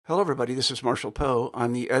Hello, everybody. This is Marshall Poe.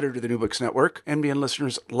 I'm the editor of the New Books Network. NBN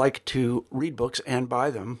listeners like to read books and buy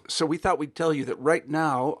them. So we thought we'd tell you that right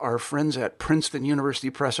now, our friends at Princeton University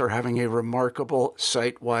Press are having a remarkable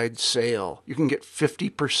site-wide sale. You can get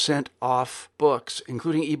 50% off books,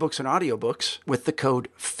 including ebooks and audiobooks, with the code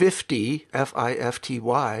 50,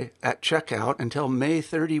 F-I-F-T-Y, at checkout until May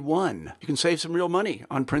 31. You can save some real money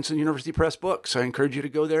on Princeton University Press books. I encourage you to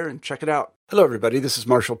go there and check it out. Hello, everybody. This is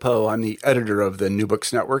Marshall Poe. I'm the editor of the New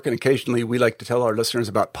Books Network, and occasionally we like to tell our listeners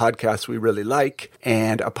about podcasts we really like.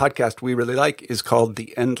 And a podcast we really like is called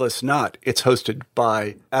The Endless Knot. It's hosted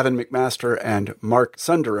by Avon McMaster and Mark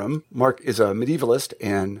Sundaram. Mark is a medievalist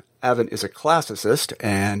and Avon is a classicist,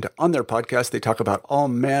 and on their podcast, they talk about all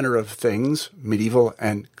manner of things, medieval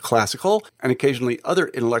and classical, and occasionally other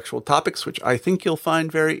intellectual topics, which I think you'll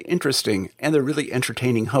find very interesting, and they're really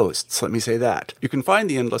entertaining hosts, let me say that. You can find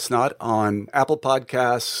The Endless Knot on Apple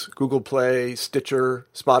Podcasts, Google Play, Stitcher,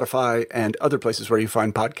 Spotify, and other places where you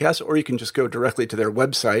find podcasts, or you can just go directly to their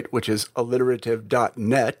website, which is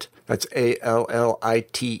alliterative.net. That's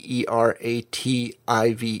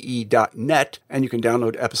alliterative.net, and you can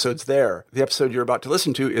download episodes there. The episode you're about to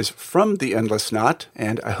listen to is from The Endless Knot,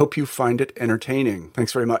 and I hope you find it entertaining.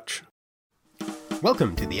 Thanks very much.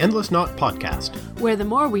 Welcome to the Endless Knot podcast, where the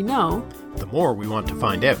more we know, the more we want to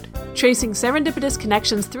find out, tracing serendipitous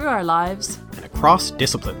connections through our lives and across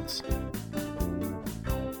disciplines.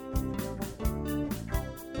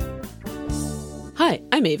 Hi,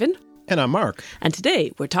 I'm Avon. And I'm Mark. And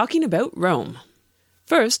today we're talking about Rome.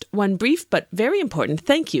 First, one brief but very important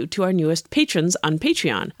thank you to our newest patrons on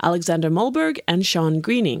Patreon, Alexander Mulberg and Sean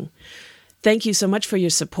Greening. Thank you so much for your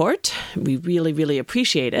support. We really, really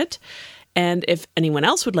appreciate it. And if anyone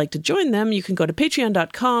else would like to join them, you can go to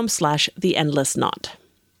patreon.com/theendlessknot.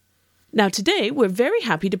 Now today, we're very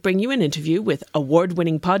happy to bring you an interview with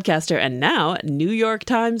award-winning podcaster and now New York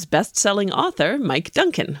Times best-selling author Mike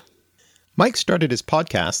Duncan. Mike started his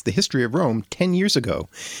podcast, The History of Rome, 10 years ago,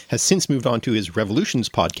 has since moved on to his Revolutions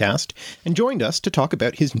podcast, and joined us to talk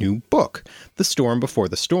about his new book, The Storm Before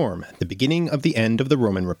the Storm, The Beginning of the End of the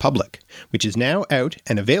Roman Republic, which is now out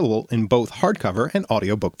and available in both hardcover and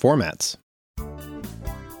audiobook formats.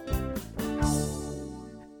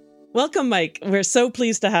 Welcome, Mike. We're so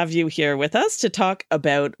pleased to have you here with us to talk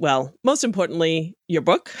about, well, most importantly, your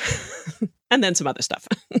book, and then some other stuff.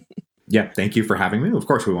 Yeah, thank you for having me. Of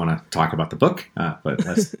course, we want to talk about the book, but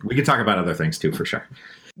we can talk about other things too, for sure.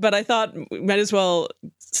 But I thought we might as well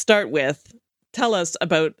start with, tell us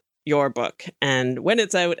about your book and when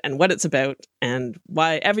it's out and what it's about and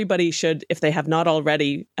why everybody should, if they have not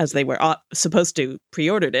already, as they were supposed to,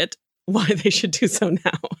 pre-ordered it, why they should do so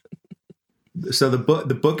now. So the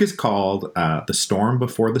book is called The Storm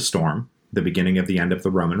Before the Storm, The Beginning of the End of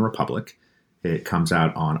the Roman Republic. It comes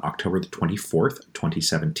out on October the 24th,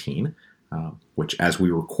 2017, which as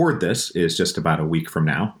we record this is just about a week from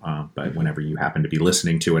now. But whenever you happen to be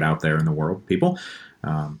listening to it out there in the world, people,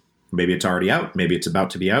 maybe it's already out, maybe it's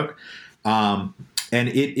about to be out. And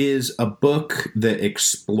it is a book that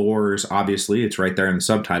explores, obviously, it's right there in the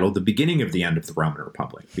subtitle, the beginning of the end of the Roman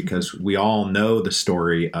Republic, because we all know the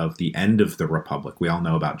story of the end of the Republic. We all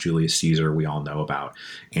know about Julius Caesar. We all know about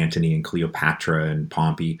Antony and Cleopatra and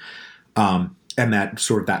Pompey. And that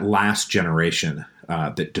sort of that last generation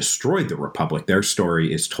that destroyed the Republic, their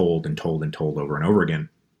story is told and told and told over and over again.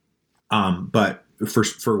 But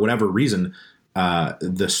for whatever reason,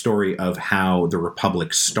 the story of how the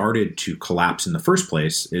Republic started to collapse in the first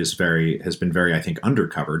place has been very, I think,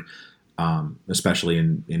 undercovered, especially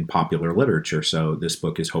in popular literature. So this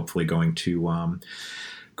book is hopefully going to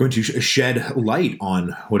shed light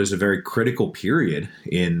on what is a very critical period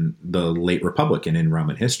in the late Republic and in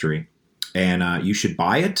Roman history. And you should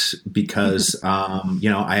buy it because,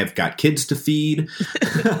 I have got kids to feed.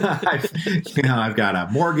 I've got a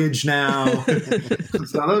mortgage now.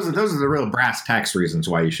 So those are the real brass tacks reasons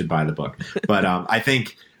why you should buy the book. But I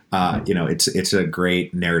think, it's a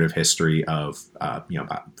great narrative history of,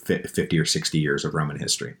 about 50 or 60 years of Roman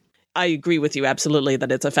history. I agree with you absolutely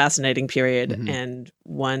that it's a fascinating period and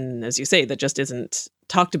one, as you say, that just isn't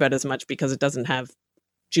talked about as much because it doesn't have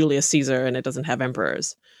Julius Caesar and it doesn't have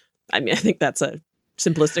emperors. I mean, I think that's a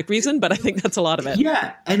simplistic reason, but I think that's a lot of it.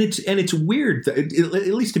 Yeah, and it's weird, at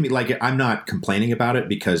least to me. Like, I'm not complaining about it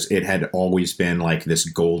because it had always been like this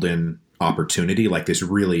golden opportunity, like this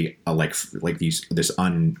really this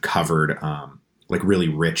uncovered, like really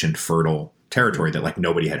rich and fertile territory that like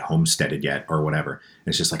nobody had homesteaded yet or whatever. And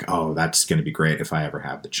it's just like, oh, that's going to be great if I ever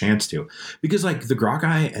have the chance to, because like the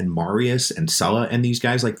Gracchi and Marius and Sulla and these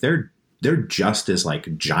guys, like they're just as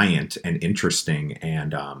like giant and interesting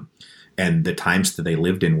and and the times that they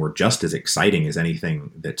lived in were just as exciting as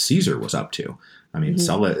anything that Caesar was up to. I mean,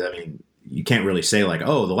 Sulla, I mean, you can't really say like,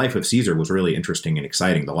 oh, the life of Caesar was really interesting and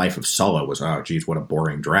exciting. The life of Sulla was, oh, geez, what a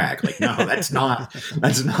boring drag. Like, no, that's not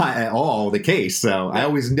at all the case. So I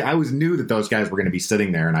always knew that those guys were going to be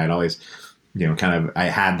sitting there, and I'd always, I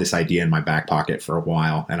had this idea in my back pocket for a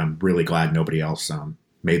while, and I'm really glad nobody else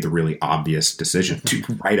made the really obvious decision to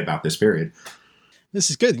write about this period. This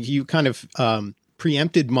is good. You kind of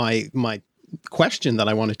preempted my question that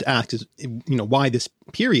I wanted to ask is, why this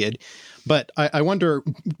period? But I wonder,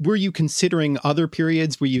 were you considering other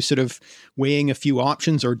periods? Were you sort of weighing a few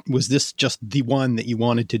options, or was this just the one that you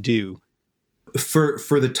wanted to do? For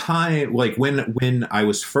the time, like when I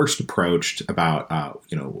was first approached about,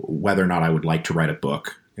 whether or not I would like to write a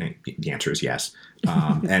book, the answer is yes.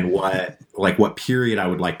 And what period I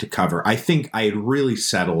would like to cover, I think I had really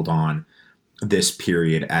settled on this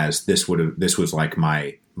period as this was like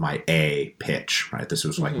my A pitch, right? This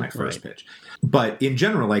was like my first pitch. But in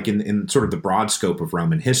general, like in sort of the broad scope of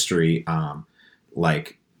Roman history,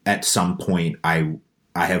 like at some point I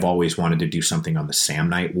have always wanted to do something on the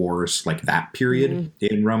Samnite Wars, like that period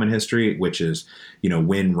in Roman history, which is,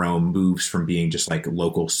 when Rome moves from being just like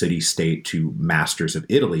local city-state to masters of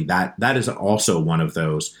Italy. That is also one of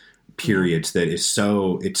those periods that is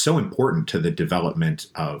it's so important to the development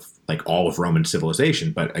of like all of Roman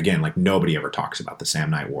civilization. But again, like nobody ever talks about the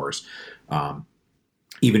Samnite Wars.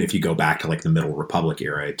 Even if you go back to like the Middle Republic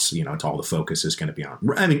era, it's all the focus is going to be on,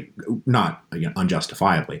 I mean, not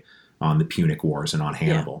unjustifiably on the Punic Wars and on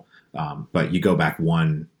Hannibal. Yeah. But you go back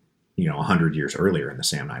 100 years earlier, and the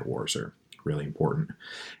Samnite Wars are really important.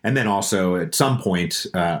 And then also at some point,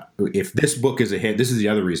 if this book is a hit, this is the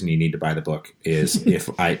other reason you need to buy the book, is if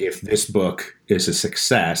this book is a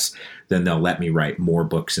success, then they'll let me write more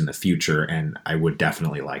books in the future. And I would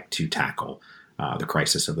definitely like to tackle the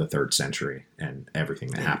crisis of the 3rd century and everything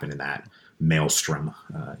that happened in that maelstrom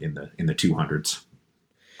in the 200s.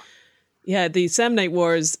 Yeah, the Samnite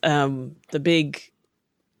Wars, the big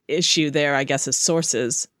issue there, I guess, is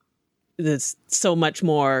sources. There's so much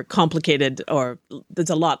more complicated, or there's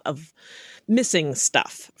a lot of missing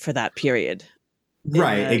stuff for that period.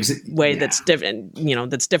 Right. Way that's different,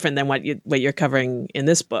 that's different than what you're covering in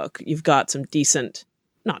this book. You've got some decent,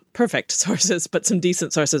 not perfect sources, but some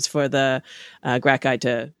decent sources for the Gracchi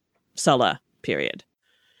to Sulla period.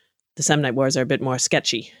 The Samnite Wars are a bit more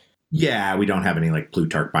sketchy. Yeah, we don't have any like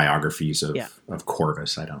Plutarch biographies of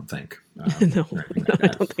Corvus, I don't think. No, I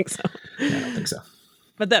don't think so. Yeah, I don't think so.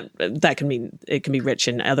 But that can mean it can be rich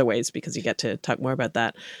in other ways, because you get to talk more about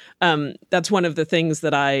that. That's one of the things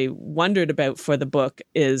that I wondered about for the book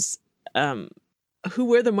is who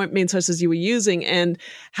were the main sources you were using, and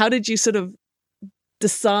how did you sort of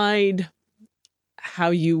decide how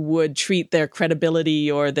you would treat their credibility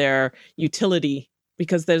or their utility?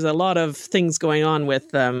 Because there's a lot of things going on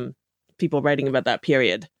with people writing about that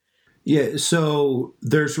period. Yeah, so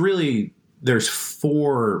there's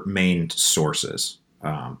 4 main sources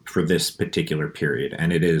for this particular period,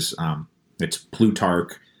 and it's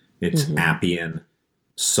Plutarch, it's Appian,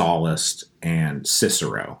 Sallust, and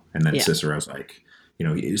Cicero. And then Cicero's like,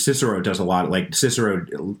 Cicero does a lot, like Cicero,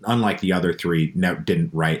 unlike the other 3,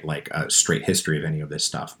 didn't write like a straight history of any of this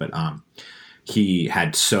stuff, but he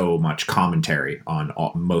had so much commentary on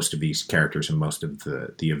most of these characters and most of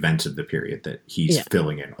the events of the period that he's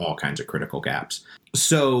filling in all kinds of critical gaps.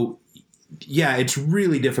 So yeah, it's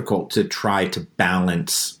really difficult to try to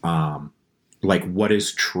balance like what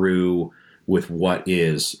is true with what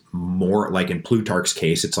is more, like in Plutarch's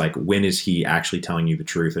case, it's like, when is he actually telling you the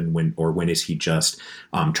truth, and when is he just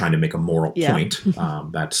trying to make a moral point?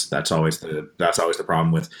 That's always the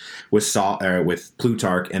problem with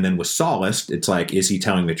Plutarch. And then with Sallust, it's like, is he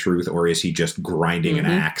telling the truth, or is he just grinding an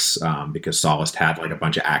axe? Because Sallust had like a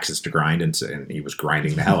bunch of axes to grind, and he was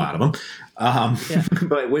grinding the hell out of them.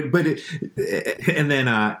 And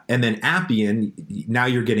then Appian, now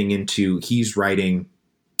you're getting into, he's writing,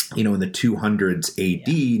 in the 200s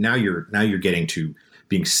AD. Now you're getting to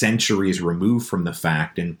being centuries removed from the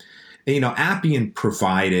fact. And Appian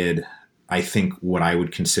provided, I think, what I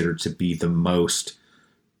would consider to be the most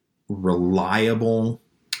reliable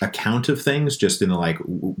account of things, just in the like,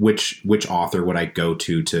 which author would I go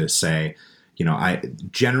to say,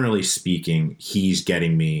 generally speaking, he's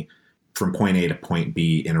getting me from point A to point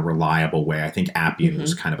B in a reliable way. I think Appian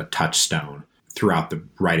was kind of a touchstone throughout the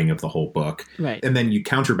writing of the whole book. Right. And then you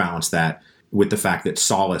counterbalance that with the fact that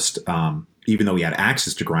Sallust, even though he had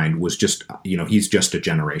axes to grind, was just, he's just a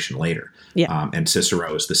generation later. Yeah. And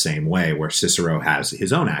Cicero is the same way, where Cicero has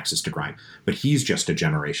his own axes to grind, but he's just a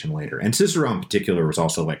generation later. And Cicero in particular was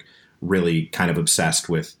also like really kind of obsessed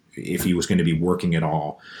with if he was going to be working at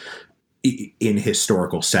all in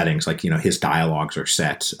historical settings, like, his dialogues are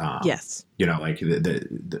set. Yes. Like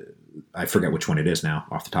the I forget which one it is now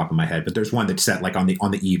off the top of my head, but there's one that's set like on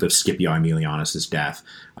the eve of Scipio Aemilianus's death.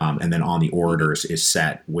 And then On the Orators is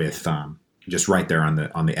set with, just right there on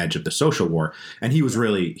the edge of the social war. And he was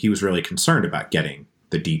really concerned about getting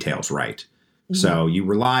the details right. Mm-hmm. So you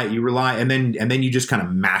rely, and then you just kind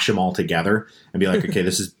of mash them all together and be like, okay,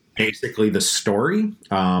 this is basically the story.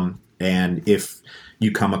 And if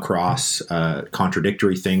you come across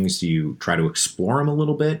contradictory things, you try to explore them a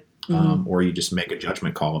little bit, or you just make a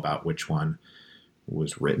judgment call about which one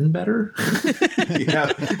was written better.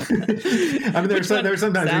 Yeah. I mean, there's sometimes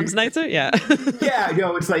sounds nicer. Yeah. Yeah.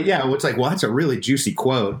 It's like, well, that's a really juicy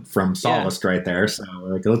quote from Sallust right there. So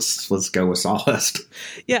like, let's go with Sallust.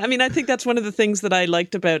 Yeah. I mean, I think that's one of the things that I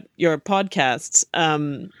liked about your podcasts.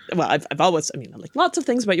 Well, I've always, I like lots of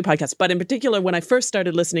things about your podcast, but in particular, when I first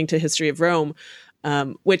started listening to History of Rome,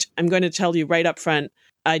 which I'm going to tell you right up front,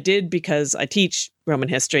 I did because I teach Roman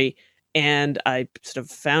history. And I sort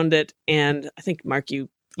of found it, and I think, Mark, you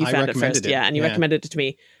found it first. Yeah, and you recommended it to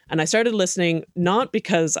me. And I started listening, not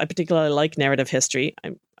because I particularly like narrative history.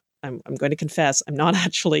 I'm going to confess, I'm not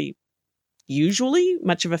actually usually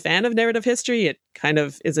much of a fan of narrative history. It kind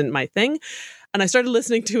of isn't my thing. And I started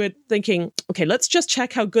listening to it thinking, okay, let's just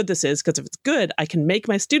check how good this is, because if it's good, I can make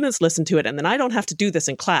my students listen to it, and then I don't have to do this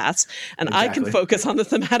in class, and I can focus on the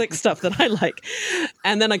thematic stuff that I like.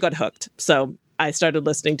 And then I got hooked. So I started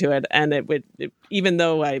listening to it, and it even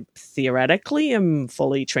though I theoretically am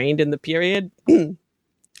fully trained in the period, it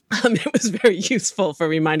was very useful for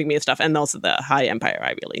reminding me of stuff. And also the High Empire,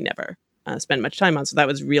 I really never spent much time on. So that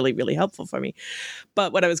was really, really helpful for me.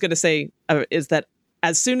 But what I was going to say is that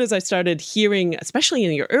as soon as I started hearing, especially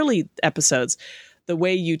in your early episodes, the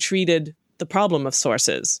way you treated the problem of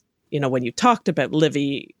sources, when you talked about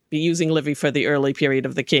Livy, using Livy for the early period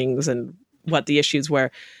of the kings and what the issues were,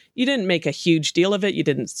 you didn't make a huge deal of it. You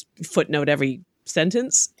didn't footnote every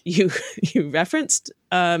sentence you referenced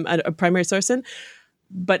a primary source in,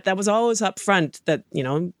 but that was always up front that,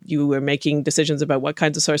 you were making decisions about what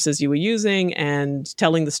kinds of sources you were using and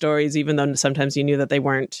telling the stories, even though sometimes you knew that they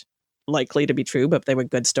weren't likely to be true, but they were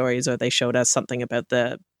good stories, or they showed us something about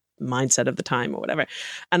the mindset of the time or whatever.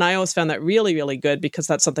 And I always found that really, really good, because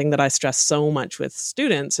that's something that I stress so much with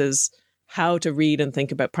students, is how to read and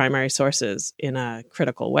think about primary sources in a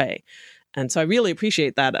critical way. And so I really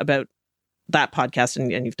appreciate that about that podcast,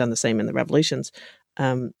 and you've done the same in the Revolutions.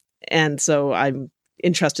 And so I'm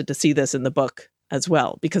interested to see this in the book as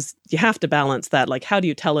well, because you have to balance that. Like, how do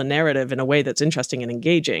you tell a narrative in a way that's interesting and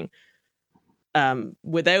engaging,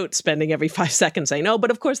 without spending every 5 seconds saying, "Oh, but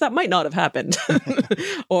of course that might not have happened,"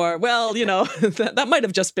 or, "Well, that might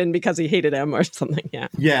have just been because he hated him," or something. Yeah,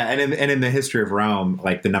 yeah, and in the History of Rome,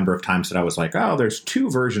 like the number of times that I was like, "Oh, there's 2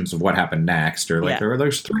 versions of what happened next," or like,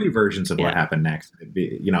 there's 3 versions of what happened next.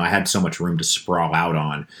 I had so much room to sprawl out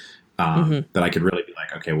on. That I could really be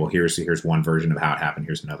like, okay, well, here's one version of how it happened.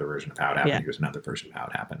 Here's another version of how it happened. Here's another version of how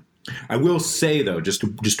it happened. I will say, though, just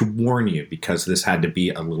to warn you, because this had to be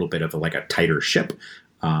a little bit of a tighter ship,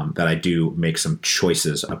 that I do make some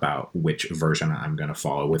choices about which version I'm going to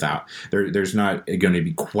follow. Without there's not going to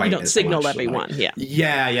be quite. You don't as signal much, everyone. Yeah.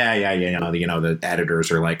 The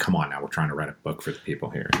editors are like, come on, now we're trying to write a book for the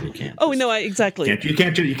people here. You can't. Oh no, exactly. You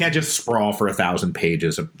can't just sprawl for 1,000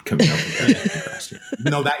 pages of contrast.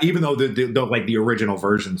 No, that even though the original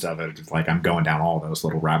versions of it, it's like I'm going down all those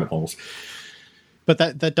little rabbit holes. But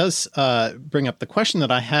that does bring up the question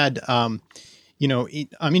that I had. I'm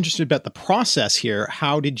interested about the process here.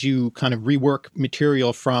 How did you kind of rework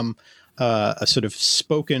material from a sort of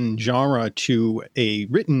spoken genre to a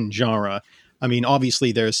written genre? I mean,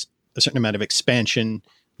 obviously there's a certain amount of expansion.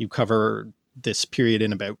 You cover this period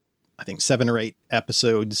in about, I think, 7 or 8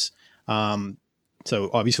 episodes. So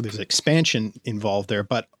obviously there's expansion involved there,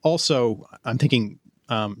 but also I'm thinking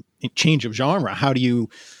change of genre. How do you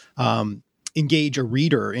engage a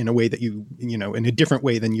reader in a way that in a different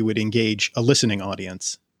way than you would engage a listening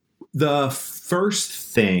audience? The first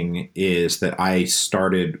thing is that I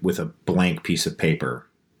started with a blank piece of paper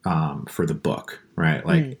for the book, right?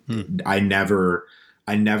 Like I never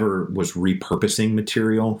was repurposing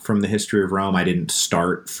material from the History of Rome. I didn't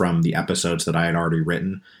start from the episodes that I had already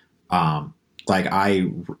written.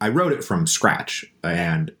 I wrote it from scratch,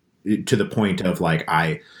 and to the point of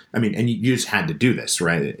and you just had to do this,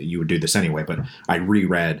 right? You would do this anyway, but I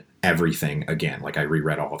reread everything again. Like I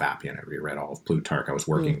reread all of Appian, I reread all of Plutarch. I was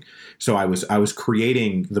working. So I was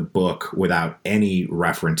creating the book without any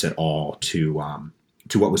reference at all to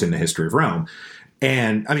what was in the History of Rome.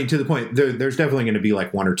 And I mean, to the point, there's definitely going to be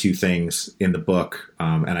like one or two things in the book.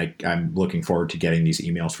 And I'm looking forward to getting these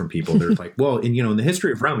emails from people. They're like, well, in the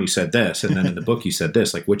history of Rome, you said this. And then in the book, you said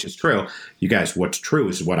this, like, which is true. You guys, what's true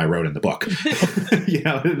is what I wrote in the book.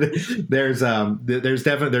 There's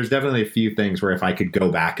definitely a few things where if I could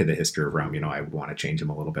go back to the history of Rome, I would want to change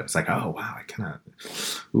them a little bit. It's like, oh, wow, I kind of,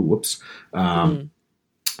 whoops.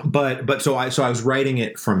 But so I was writing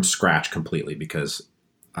it from scratch completely because,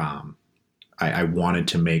 I wanted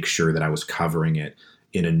to make sure that I was covering it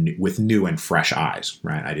with new and fresh eyes,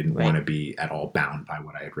 right? I didn't want to be at all bound by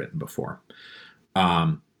what I had written before.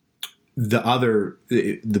 The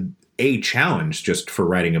challenge just for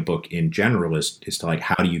writing a book in general is to like,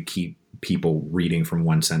 how do you keep people reading from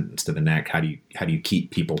one sentence to the next? How do you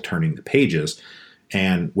keep people turning the pages?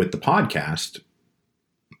 And with the podcast,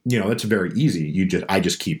 it's very easy. I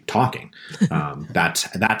just keep talking.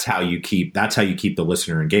 That's how you keep the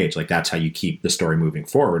listener engaged. Like that's how you keep the story moving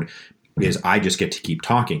forward is I just get to keep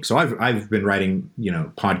talking. So I've been writing,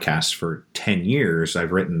 podcasts for 10 years.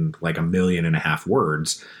 I've written like 1.5 million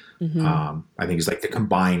words. I think it's like the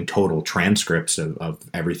combined total transcripts of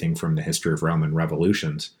everything from the history of Roman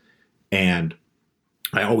revolutions. And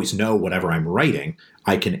I always know whatever I'm writing,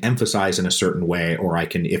 I can emphasize in a certain way, or I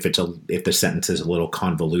can, if the sentence is a little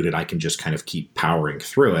convoluted, I can just kind of keep powering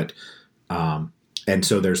through it. And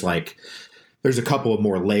so there's a couple of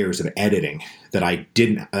more layers of editing that I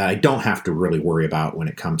don't have to really worry about when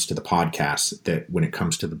it comes to the podcast. That when it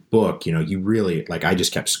comes to the book, you really I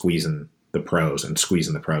just kept squeezing the prose and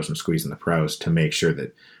squeezing the prose and squeezing the prose to make sure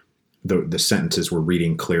that the sentences were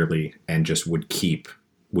reading clearly and just would keep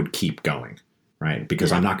going. Right.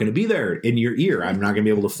 Because I'm not going to be there in your ear. I'm not going to be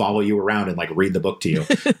able to follow you around and read the book to you.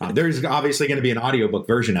 There's obviously going to be an audiobook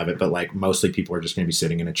version of it, but mostly people are just going to be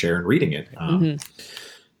sitting in a chair and reading it. And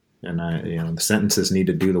the sentences need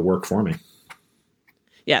to do the work for me.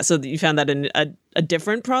 Yeah. So you found that in a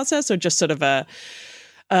different process, or just sort of an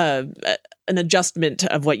adjustment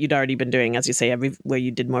of what you'd already been doing, as you say, where you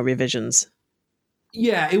did more revisions?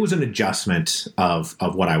 Yeah, it was an adjustment of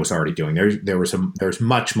what I was already doing. There's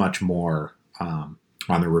much more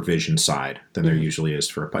on the revision side than there usually is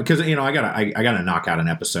for because I gotta knock out an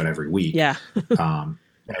episode every week. Yeah. And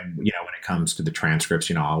when it comes to the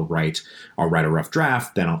transcripts, I'll write a rough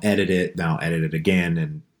draft, then I'll edit it again,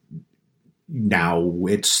 and now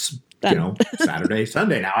it's Saturday,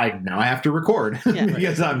 Sunday. Now I have to record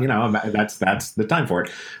because that's the time for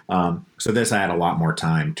it. So this I had a lot more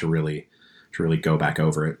time to really go back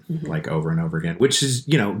over it over and over again, which is,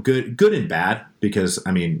 good and bad because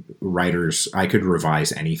writers, I could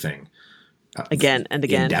revise anything again and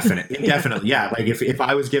again. Indefinitely. Yeah. If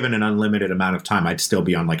I was given an unlimited amount of time, I'd still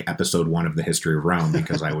be on episode 1 of the history of Rome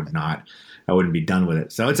because I wouldn't be done with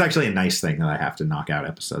it. So it's actually a nice thing that I have to knock out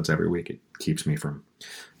episodes every week. It keeps me from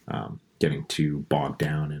getting too bogged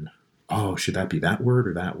down and, should that be that word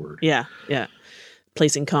or that word? Yeah. Yeah.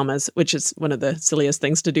 Placing commas, which is one of the silliest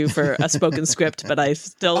things to do for a spoken script, but I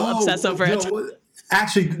still obsess over it.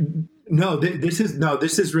 Actually, this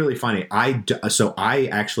is really funny. I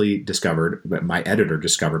actually discovered, my editor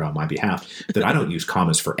discovered on my behalf that I don't use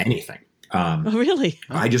commas for anything. Oh, really?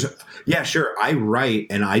 Sure. I write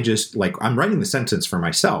and I just I'm writing the sentence for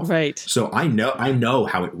myself. Right. So I know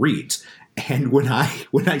how it reads. And when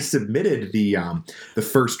I submitted the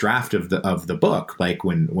first draft of the book,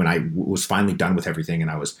 when I was finally done with everything and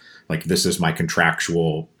I was this is my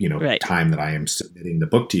contractual, time that I am submitting the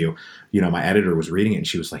book to you, my editor was reading it and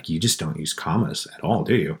she was like, you just don't use commas at all,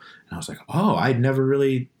 do you? And I was like, oh, I never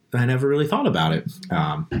really thought about it.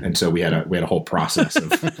 And so we had a whole process of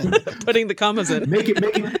putting the commas in. Make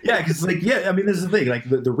it. Yeah. Cause this is the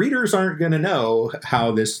thing, the readers aren't going to know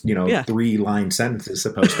how this, 3-line sentence is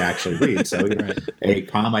supposed to actually read. So a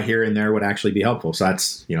comma here and there would actually be helpful. So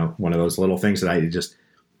that's, one of those little things that I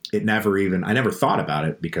never thought about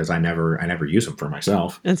it because I never use them for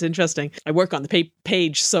myself. That's interesting. I work on the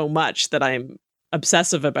page so much that I'm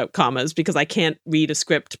obsessive about commas because I can't read a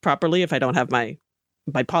script properly if I don't have my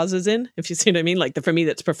pauses in, if you see what I mean. For me,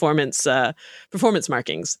 that's performance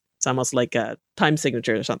markings. It's almost like a time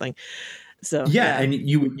signature or something. So yeah. And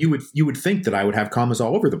you would think that I would have commas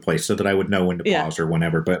all over the place so that I would know when to pause or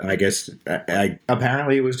whenever. But I guess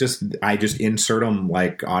apparently it was just I just insert them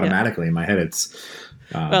automatically in my head. It's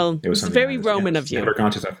it was very Roman of you. Never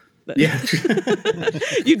conscious of. Yeah.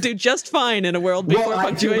 You do just fine in a world before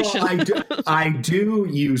punctuation. I do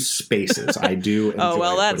use spaces. I do enjoy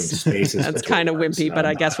putting spaces. That's kind of wimpy, but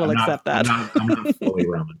I guess we'll accept that. I'm not fully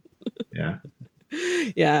Roman. Yeah.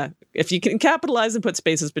 Yeah. If you can capitalize and put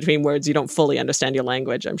spaces between words, you don't fully understand your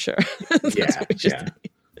language, I'm sure.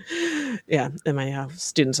 Yeah. In my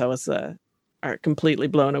students, I was are completely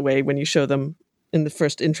blown away when you show them in the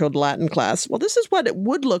first intro to Latin class. Well, this is what it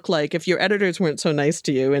would look like if your editors weren't so nice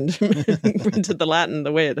to you and printed the Latin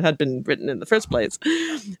the way it had been written in the first place.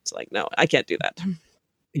 It's like, no, I can't do that.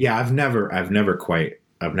 Yeah, I've never quite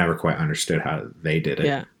understood how they did it.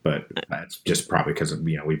 Yeah. But that's just probably because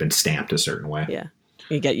we've been stamped a certain way. Yeah.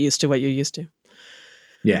 You get used to what you're used to.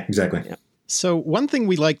 Yeah, exactly. Yeah. So one thing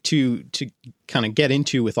we like to kind of get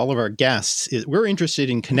into with all of our guests is we're interested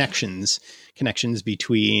in connections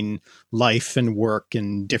between life and work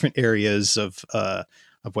and different areas of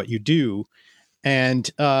what you do.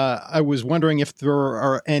 And I was wondering if there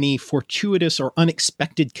are any fortuitous or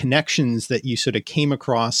unexpected connections that you sort of came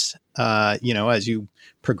across, as you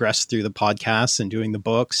progressed through the podcasts and doing the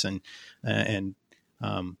books and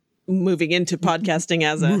moving into podcasting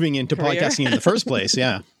podcasting in the first place.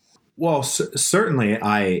 Yeah. Well, certainly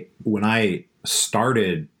when I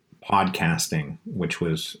started podcasting, which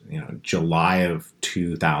was, July of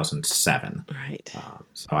 2007. Right.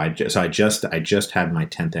 So I just had my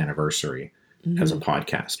 10th anniversary as a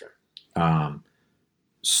podcaster.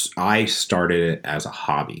 I started it as a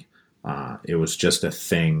hobby. It was just a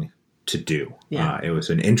thing to do. Yeah. It was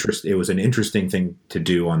an interesting thing to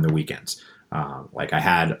do on the weekends. Like I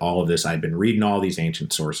had all of this, I'd been reading all these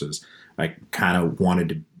ancient sources. I kind of wanted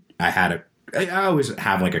to, I always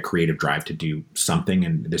have like a creative drive to do something.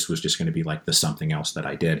 And this was just going to be like the something else that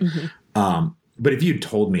I did. Mm-hmm. But if you'd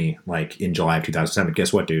told me like in July of 2007,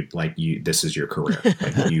 guess what, dude, like this is your career.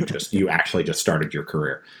 Like you actually just started your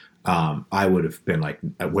career. I would have been like,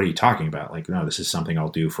 what are you talking about? Like, no, this is something I'll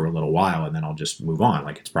do for a little while and then I'll just move on.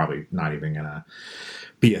 Like, it's probably not even going to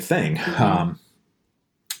be a thing. Mm-hmm.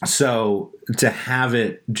 So to have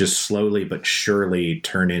it just slowly but surely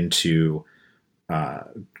turn into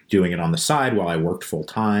doing it on the side while I worked full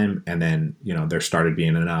time. And then, there started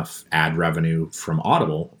being enough ad revenue from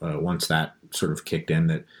Audible once that sort of kicked in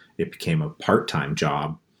that it became a part-time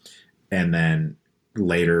job. And then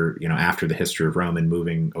later, after the History of Rome and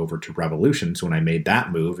moving over to Revolutions, when I made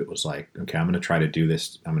that move, it was like, okay, I'm going to try to do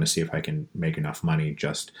this. I'm going to see if I can make enough money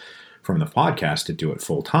just from the podcast to do it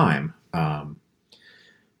full time.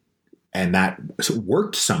 And that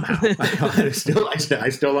worked somehow. I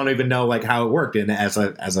still don't even know like how it worked. And as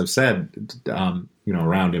I've said,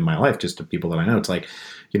 around in my life, just to people that I know, it's like,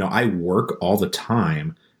 I work all the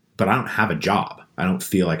time, but I don't have a job. I don't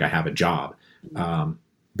feel like I have a job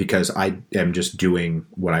because I am just doing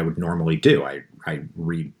what I would normally do. I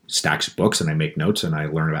read stacks of books and I make notes and I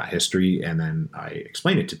learn about history and then I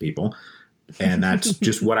explain it to people. And that's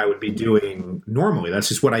just what I would be doing normally. That's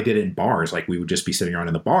just what I did in bars. Like we would just be sitting around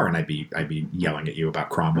in the bar and I'd be yelling at you about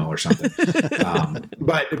Cromwell or something.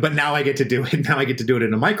 But now I get to do it. Now I get to do it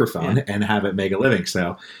in a microphone and have it make a living.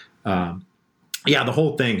 So, the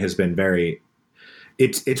whole thing has been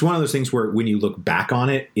it's one of those things where when you look back on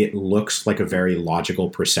it, it looks like a very logical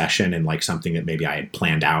procession and like something that maybe I had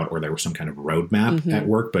planned out or there was some kind of roadmap at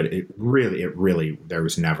work, but it really, there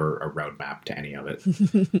was never a roadmap to any of it.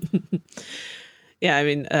 Yeah. I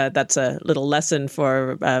mean, that's a little lesson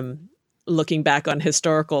for looking back on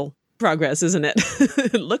historical progress, isn't it?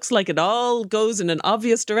 It looks like it all goes in an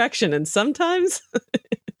obvious direction and sometimes...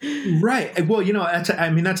 Right. Well,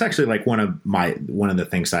 that's actually like one of the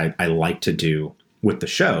things I like to do with the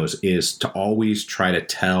shows is to always try to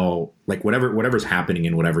tell like whatever's happening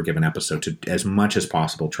in whatever given episode to as much as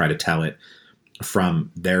possible, try to tell it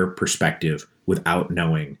from their perspective without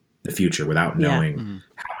knowing the future, without knowing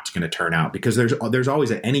how it's going to turn out. Because there's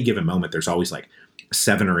always at any given moment, there's always like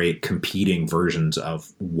 7 or 8 competing versions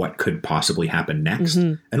of what could possibly happen next.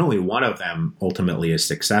 Mm-hmm. And only one of them ultimately is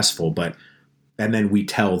successful. And then we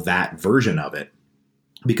tell that version of it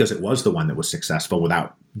because it was the one that was successful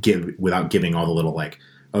without giving all the little like,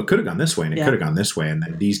 oh, it could have gone this way and it could have gone this way. And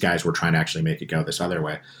then these guys were trying to actually make it go this other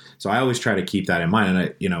way. So I always try to keep that in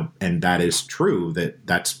mind. And and that is true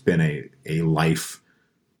that's been a life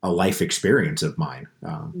experience of mine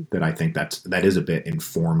that I think that is a bit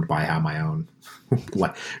informed by how my own,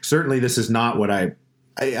 like, certainly this is not what I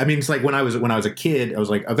mean, it's like when I was a kid, I was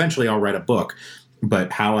like, eventually I'll write a book.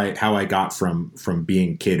 But how I got from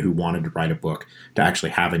being a kid who wanted to write a book to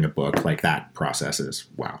actually having a book, like that process is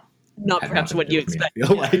wow. Not perhaps what you expect.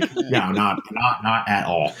 Not at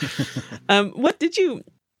all. What did you?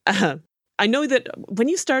 I know that when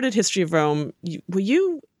you started History of Rome, were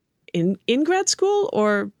you in grad school,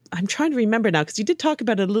 or I'm trying to remember now because you did talk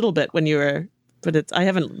about it a little bit when you were, but I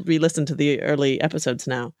haven't re-listened to the early episodes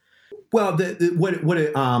now. Well,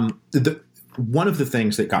 one of the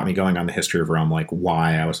things that got me going on the History of Rome, like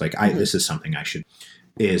why I was like, this is something I should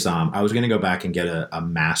is I was going to go back and get a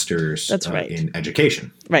master's That's right. in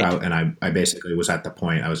education. Right. And I basically was at the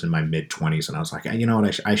point, I was in my mid-20s, and I was like, you know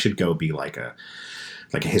what, I should go be like a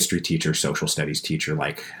history teacher, social studies teacher,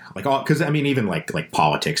 like all, because I mean, even like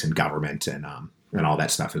politics and government and all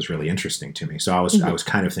that stuff is really interesting to me. So I was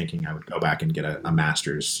kind of thinking I would go back and get a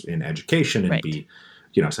master's in education and be,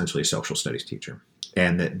 essentially a social studies teacher.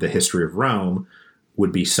 And that the history of Rome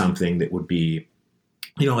would be something that would be,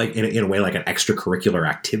 like in a way, like an extracurricular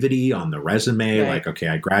activity on the resume. Right. Like, okay,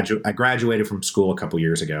 I graduated from school a couple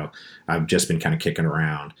years ago. I've just been kind of kicking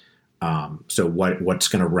around. So what's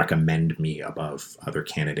going to recommend me above other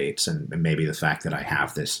candidates? And maybe the fact that I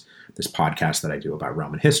have this podcast that I do about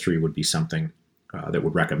Roman history would be something that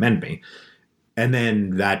would recommend me. And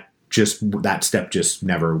then that step just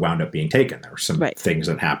never wound up being taken. There were some things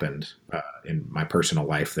that happened in my personal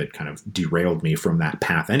life that kind of derailed me from that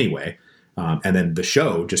path anyway. And then the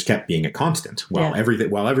show just kept being a constant. While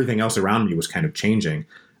everything else around me was kind of changing,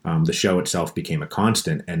 the show itself became a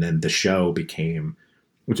constant. And then the show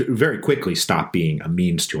which very quickly stopped being a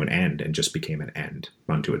means to an end and just became an end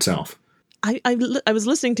unto itself. I was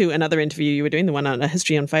listening to another interview you were doing, the one on A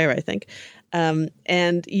History on Fire, I think.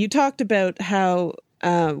 And you talked about how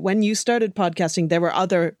when you started podcasting, there were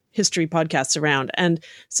other history podcasts around. And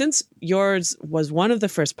since yours was one of the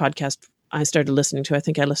first podcasts I started listening to, I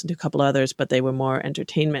think I listened to a couple others, but they were more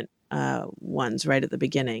entertainment ones right at the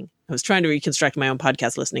beginning. I was trying to reconstruct my own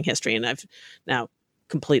podcast listening history, and I've now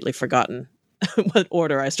completely forgotten what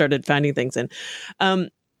order I started finding things in.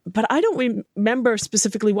 But I don't remember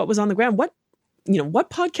specifically what was on the ground. What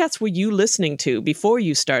podcasts were you listening to before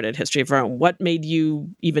you started History of Rome? What made you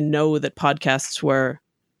even know that podcasts were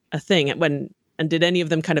a thing? And did any of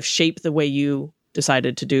them kind of shape the way you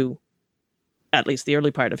decided to do at least the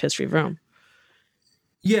early part of History of Rome?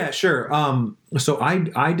 Yeah, sure. So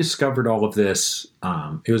I discovered all of this.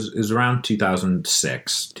 It was around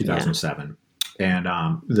 2006, 2007. Yeah. And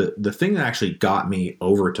the thing that actually got me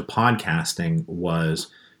over to podcasting was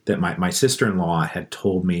that my sister-in-law had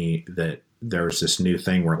told me that there was this new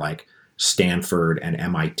thing where like Stanford and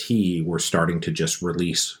MIT were starting to just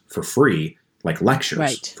release for free like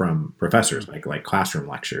lectures from professors, like classroom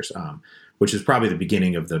lectures, which is probably the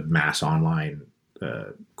beginning of the mass online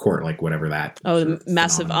court, like whatever that. Oh, the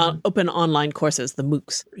massive open online courses, the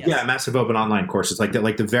MOOCs. Yes. Yeah, massive open online courses, like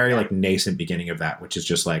the very like nascent beginning of that, which is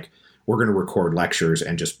just like, we're going to record lectures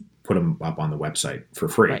and just put them up on the website for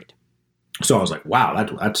free. Right. So I was like, wow,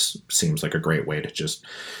 that seems like a great way to just,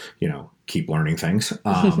 keep learning things.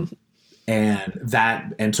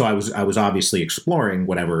 And so I was obviously exploring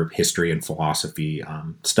whatever history and philosophy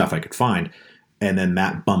stuff I could find. And then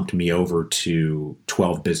that bumped me over to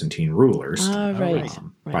 12 Byzantine Rulers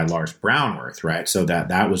by Lars Brownworth, right? So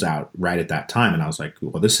that was out right at that time, and I was like,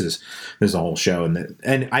 well, this is a whole show,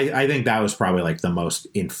 and I think that was probably like the most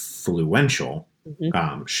influential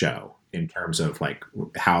show in terms of like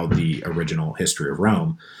how the original history of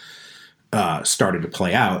Rome started to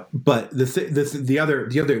play out. But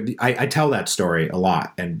I tell that story a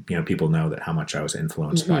lot, and people know that how much I was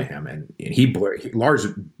influenced by him, and Lars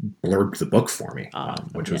blurbed the book for me,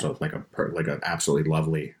 which was like an absolutely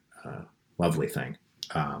lovely thing.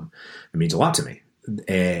 It means a lot to me.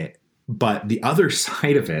 But the other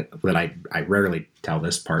side of it that I rarely tell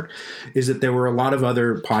this part is that there were a lot of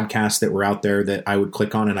other podcasts that were out there that I would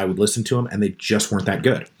click on and I would listen to them, and they just weren't that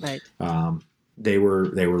good. Right. They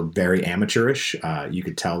were very amateurish. You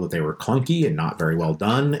could tell that they were clunky and not very well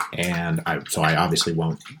done. And so I obviously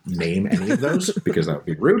won't name any of those because that would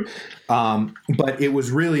be rude. But it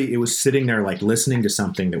was sitting there like listening to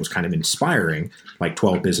something that was kind of inspiring, like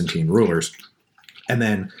 12 Byzantine Rulers. And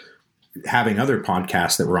then having other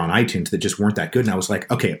podcasts that were on iTunes that just weren't that good. And I was like,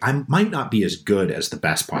 okay, I might not be as good as the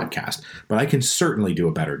best podcast, but I can certainly do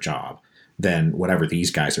a better job than whatever these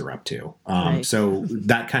guys are up to. So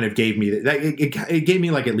that kind of gave me it gave me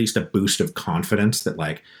like at least a boost of confidence that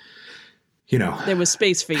like, there was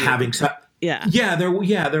space for you.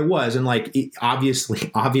 There was. And like,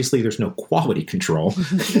 obviously there's no quality control.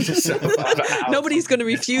 Nobody's going to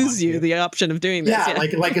refuse you the option of doing this.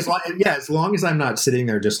 As long as I'm not sitting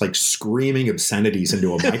there just like screaming obscenities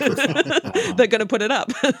into a microphone. They're going to put it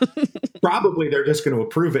up. Probably they're just going to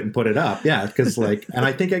approve it and put it up. Yeah. Cause and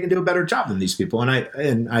I think I can do a better job than these people.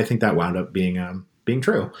 And I think that wound up being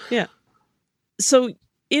true. Yeah. So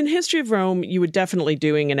in History of Rome, you were definitely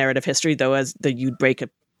doing a narrative history, though, you'd break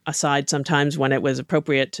aside sometimes when it was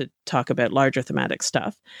appropriate to talk about larger thematic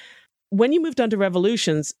stuff. When you moved on to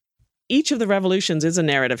revolutions, each of the revolutions is a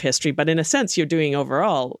narrative history, but in a sense, you're doing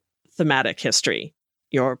overall thematic history.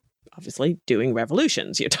 You're obviously doing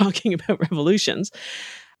revolutions. You're talking about revolutions.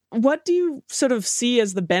 what do you sort of see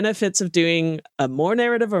as the benefits of doing a more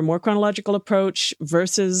narrative or more chronological approach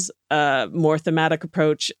versus a more thematic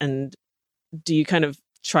approach? And do you kind of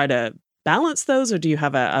try to balance those, or do you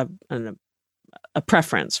have a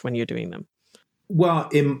preference when you're doing them? Well,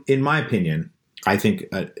 in my opinion, I think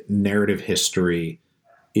narrative history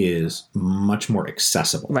is much more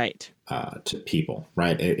accessible, right, to people,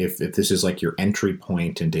 right? If this is like your entry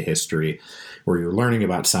point into history, where you're learning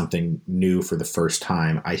about something new for the first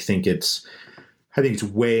time, I think it's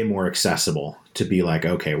way more accessible to be like,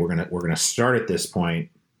 okay, we're gonna start at this point.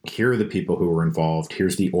 Here are the people who were involved.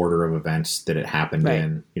 Here's the order of events that it happened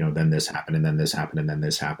in. You know, then this happened, and then this happened, and then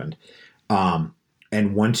this happened.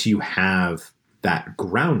 And once you have that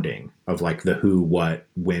grounding of like the who, what,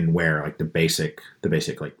 when, where, like the basic,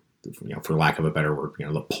 like, you know, for lack of a better word, you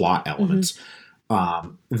know, the plot elements,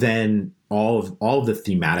 then all of the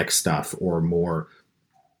thematic stuff or more,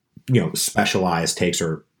 you know, specialized takes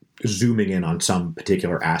or zooming in on some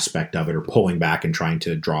particular aspect of it or pulling back and trying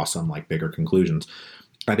to draw some like bigger conclusions.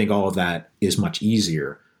 I think all of that is much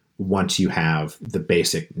easier once you have the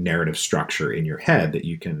basic narrative structure in your head that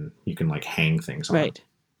you can like hang things on. Right.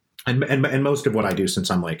 And most of what I do,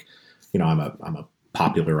 since I'm like, you know, I'm a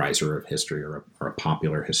popularizer of history or a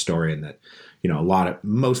popular historian, that, you know,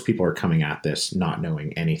 most people are coming at this not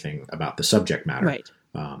knowing anything about the subject matter. Right.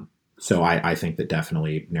 So I think that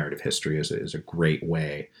definitely narrative history is a great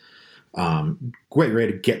way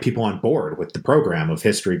to get people on board with the program of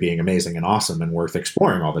history being amazing and awesome and worth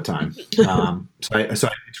exploring all the time. So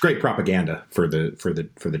it's great propaganda for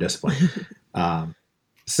the discipline.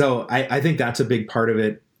 So I think that's a big part of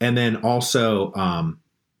it. And then also,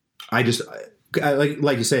 like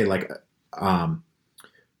you say,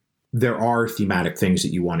 there are thematic things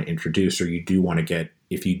that you want to introduce, or you do want to get,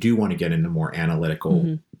 if you do want to get into more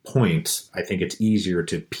analytical points, I think it's easier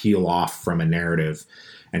to peel off from a narrative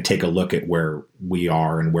and take a look at where we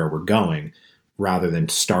are and where we're going, rather than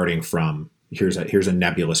starting from here's a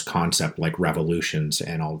nebulous concept like revolutions,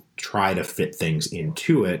 and I'll try to fit things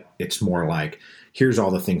into it. It's more like, here's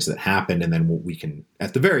all the things that happened, and then we can,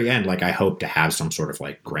 at the very end, like I hope to have some sort of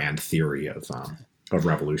like grand theory of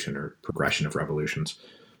revolution or progression of revolutions.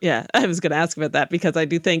 Yeah, I was going to ask about that, because I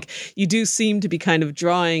do think you do seem to be kind of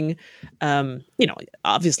drawing, you know,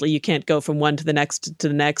 obviously you can't go from one to the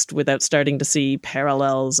next without starting to see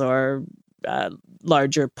parallels or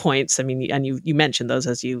larger points. I mean, and you mentioned those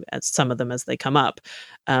as some of them as they come up.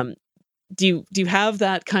 Do you have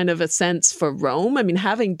that kind of a sense for Rome? I mean,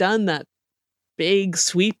 having done that big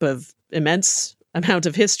sweep of immense amount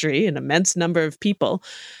of history, an immense number of people,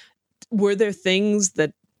 were there things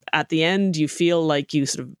that at the end you feel like you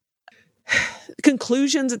sort of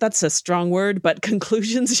conclusions, that's a strong word, but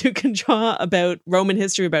conclusions you can draw about Roman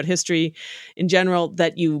history, about history in general,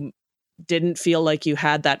 that you didn't feel like you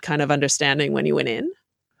had that kind of understanding when you went in?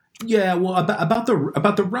 Yeah, well, about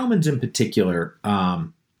the Romans in particular, I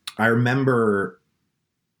remember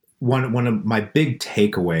one of my big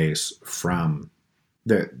takeaways from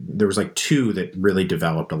there was like two that really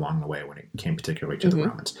developed along the way when it came particularly to the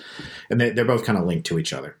Romans, and they're both kind of linked to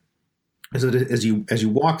each other. So as you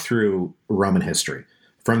walk through Roman history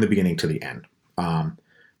from the beginning to the end,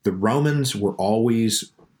 the Romans were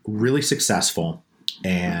always really successful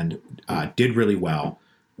and did really well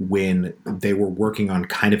when they were working on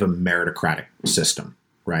kind of a meritocratic system,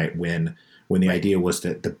 right? When the idea was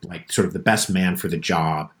that the best man for the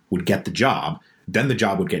job would get the job, then the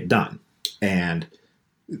job would get done. And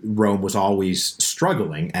Rome was always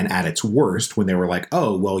struggling and at its worst when they were like,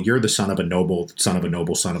 oh, well, you're the son of a noble, son of a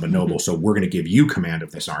noble, son of a noble, so we're going to give you command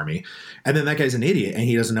of this army. And then that guy's an idiot and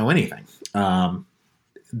he doesn't know anything.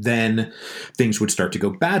 Then things would start to go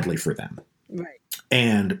badly for them. Right.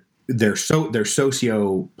 And their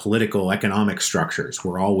socio-political economic structures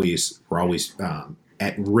were always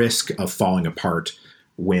at risk of falling apart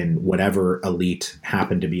when whatever elite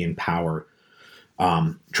happened to be in power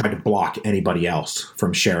tried to block anybody else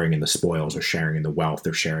from sharing in the spoils or sharing in the wealth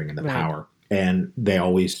or sharing in the power. And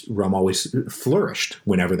Rome always flourished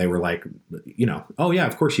whenever they were like, you know, oh yeah,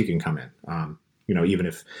 of course you can come in. You know, even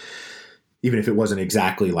if it wasn't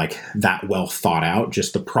exactly like that well thought out,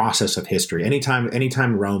 just the process of history.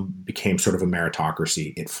 Anytime Rome became sort of a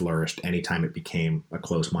meritocracy, it flourished. Anytime it became a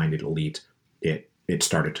close-minded elite, it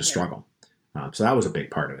started to struggle. So that was a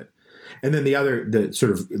big part of it. And then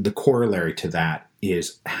the corollary to that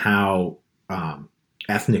is how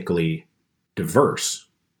ethnically diverse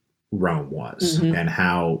Rome was, and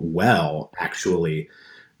how well actually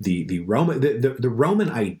the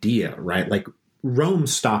Roman idea, right? Like Rome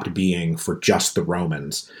stopped being for just the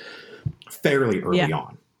Romans fairly early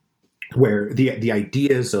on, where the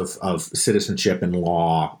ideas of citizenship and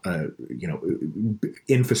law,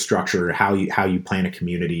 infrastructure, how you plan a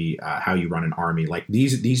community, how you run an army, like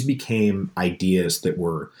these became ideas that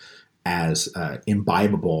were as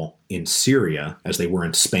imbibable in Syria as they were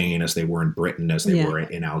in Spain, as they were in Britain, as they were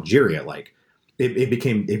in Algeria. Like it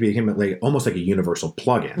became like almost like a universal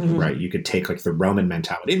plug-in, right? You could take like the Roman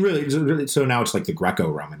mentality, and really, so now it's like the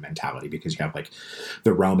Greco-Roman mentality, because you have like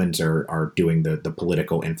the Romans are doing the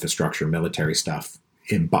political infrastructure, military stuff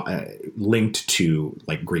linked to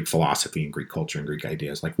like Greek philosophy and Greek culture and Greek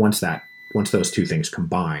ideas. Like once those two things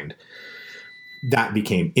combined, it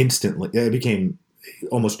became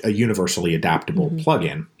almost a universally adaptable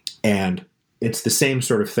plug-in. And it's the same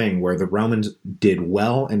sort of thing where the Romans did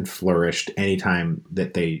well and flourished anytime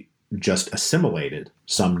that they just assimilated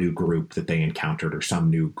some new group that they encountered, or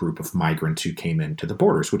some new group of migrants who came into the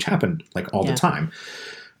borders, which happened like all the time,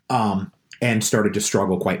 and started to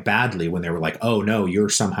struggle quite badly when they were like, oh no, you're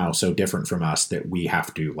somehow so different from us that we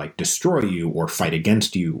have to like destroy you or fight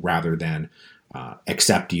against you rather than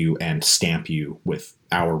accept you and stamp you with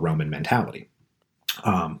our Roman mentality.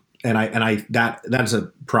 That is a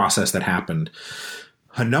process that happened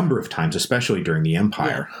a number of times, especially during the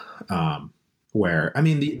Empire, where, I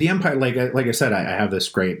mean, the Empire, like I said, I have this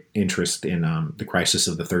great interest in the crisis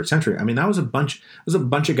of the 3rd century. I mean, that was a bunch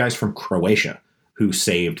of guys from Croatia who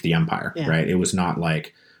saved the Empire, right? It was not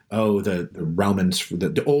like, oh, the Romans,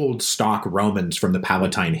 the old stock Romans from the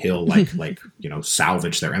Palatine Hill, like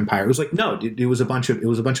salvaged their empire. It was like, no, it was a bunch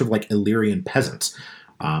of like Illyrian peasants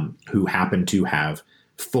who happened to have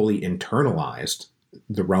fully internalized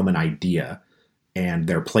the Roman idea and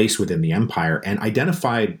their place within the empire, and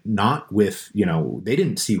identified not with, they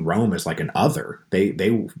didn't see Rome as like an other.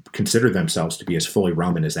 They considered themselves to be as fully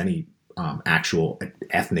Roman as any actual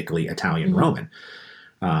ethnically Italian Roman.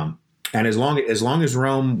 And as long as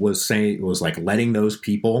Rome was like letting those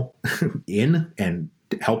people in and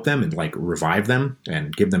help them and like revive them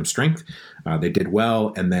and give them strength, they did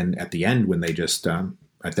well. And then at the end, when they just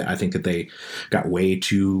I think that they got way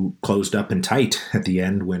too closed up and tight at the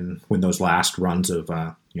end when those last runs of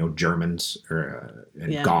Germans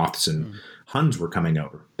and Goths and Huns were coming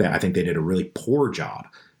over. I think they did a really poor job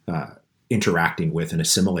interacting with and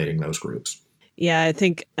assimilating those groups. Yeah, I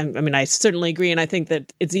think, I mean, I certainly agree. And I think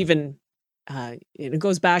that it's even, it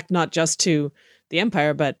goes back not just to the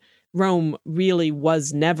empire, but Rome really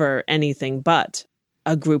was never anything but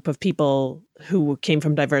a group of people who came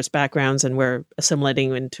from diverse backgrounds and were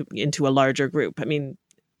assimilating into a larger group. I mean,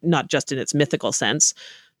 not just in its mythical sense,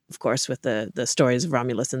 of course, with the stories of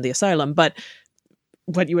Romulus and the Asylum, but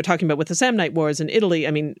what you were talking about with the Samnite Wars in Italy.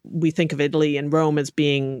 I mean, we think of Italy and Rome as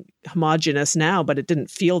being homogenous now, but it didn't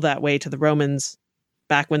feel that way to the Romans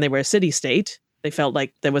back when they were a city-state. They felt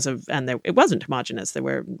like it wasn't homogenous. There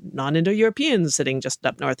were non-Indo-Europeans sitting just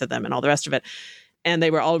up north of them and all the rest of it. And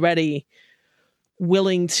they were already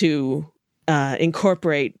willing to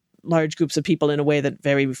incorporate large groups of people in a way that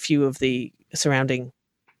very few of the surrounding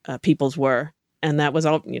peoples were. And that was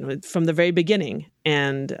all, from the very beginning.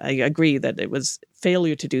 And I agree that it was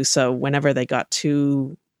failure to do so whenever they got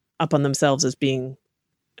too up on themselves as being,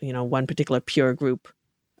 one particular pure group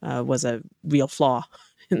was a real flaw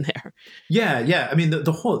in there. Yeah. I mean,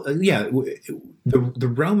 the whole, the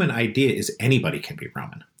Roman idea is anybody can be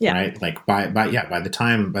Roman, right? Like by the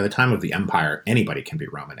time of the empire, anybody can be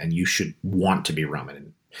Roman, and you should want to be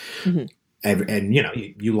Roman. And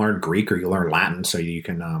you learn Greek or you learn Latin so you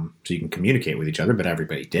can communicate with each other, but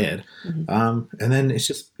everybody did. And then it's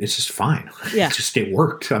just fine. Yeah. It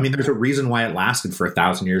worked. I mean, there's a reason why it lasted for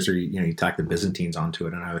 1,000 years, or you tack the Byzantines onto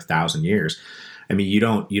it another 1,000 years. I mean, you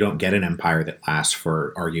don't get an empire that lasts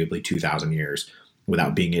for arguably 2,000 years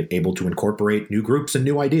without being able to incorporate new groups and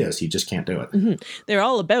new ideas. You just can't do it. They're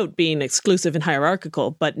all about being exclusive and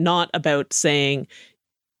hierarchical, but not about saying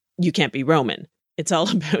you can't be Roman. It's all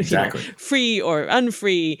about free or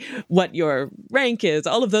unfree, what your rank is,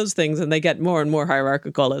 all of those things, and they get more and more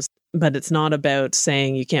hierarchical. But it's not about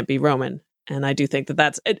saying you can't be Roman. And I do think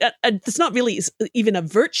that it's not really even a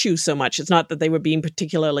virtue so much. It's not that they were being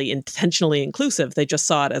particularly intentionally inclusive. They just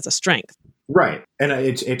saw it as a strength. Right. And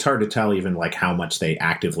it's hard to tell even like how much they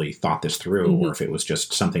actively thought this through, or if it was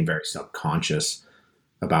just something very subconscious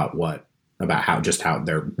about how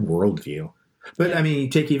their worldview. But I mean, you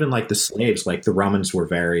take even like the slaves, like the Romans were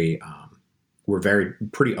very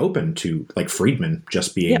pretty open to like freedmen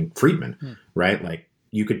just being freedmen, right? Like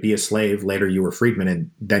you could be a slave, later you were freedmen,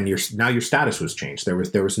 and then your status was changed. There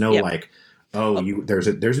was no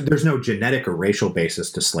there's no genetic or racial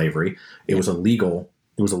basis to slavery. It was a legal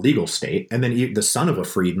it was a legal state. And then the son of a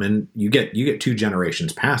freedman, you get 2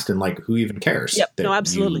 generations past, and like, who even cares? Yep. No,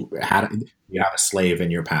 absolutely. You have a slave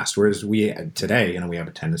in your past. Whereas we today, we have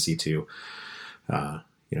a tendency to,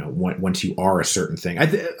 once you are a certain thing,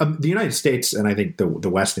 the United States, and I think the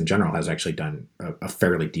West in general, has actually done a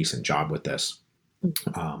fairly decent job with this,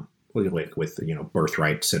 with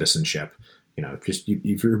birthright citizenship.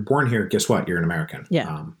 If you're born here, guess what? You're an American.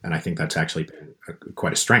 Yeah. And I think that's actually been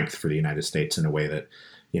quite a strength for the United States in a way that,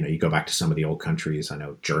 you go back to some of the old countries. I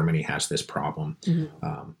know Germany has this problem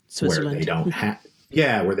where they don't have,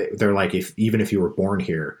 where they're like, even if you were born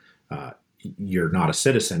here, you're not a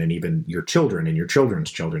citizen, and even your children and your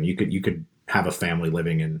children's children, you could have a family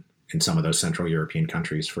living in some of those Central European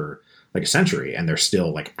countries for like a century, and they're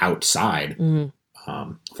still like outside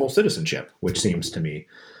full citizenship, which seems to me,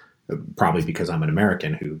 probably because I'm an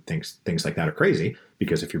American who thinks things like that are crazy,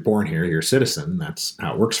 because if you're born here, you're a citizen. That's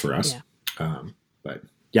how it works for us. Yeah. But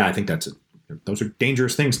yeah, I think those are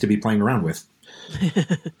dangerous things to be playing around with.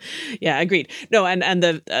 Yeah, agreed. No,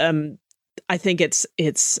 and I think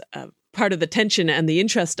it's part of the tension and the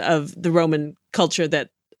interest of the Roman culture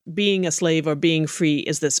that being a slave or being free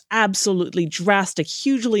is this absolutely drastic,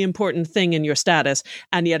 hugely important thing in your status,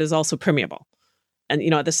 and yet is also permeable. And,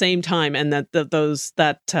 at the same time, and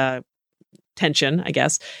that tension, I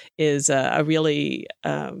guess, is a really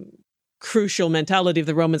crucial mentality of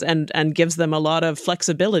the Romans, and gives them a lot of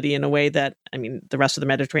flexibility in a way that, the rest of the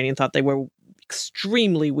Mediterranean thought they were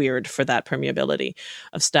extremely weird for that permeability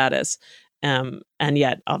of status. And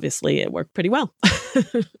yet, obviously, it worked pretty well.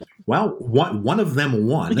 Well, one of them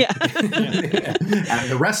won, yeah. And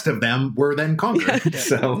the rest of them were then conquered. Yeah.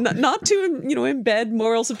 So, not to embed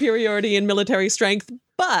moral superiority in military strength,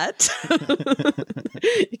 but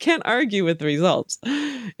you can't argue with the results.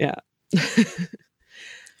 Yeah.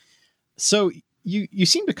 So you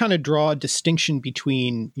seem to kind of draw a distinction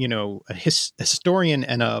between, a historian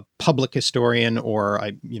and a public historian, or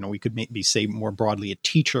we could maybe say more broadly a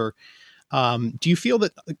teacher. Do you feel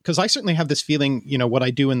that, because I certainly have this feeling, what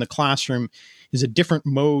I do in the classroom is a different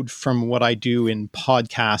mode from what I do in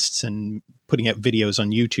podcasts and putting out videos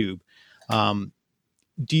on YouTube.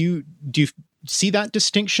 Do you see that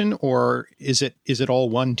distinction, or is it all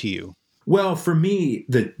one to you? Well, for me,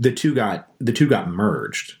 the two got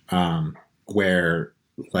merged, where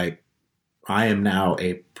like I am now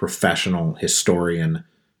a professional historian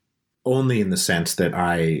only in the sense that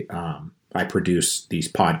I produce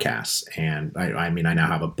these podcasts, and I now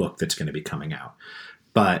have a book that's going to be coming out,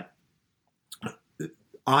 but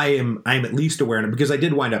I'm at least aware, because I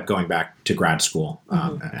did wind up going back to grad school.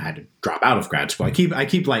 I had to drop out of grad school. I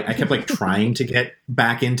kept trying to get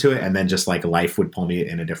back into it, and then just like life would pull me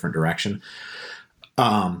in a different direction.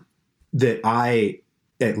 That I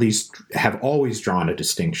at least have always drawn a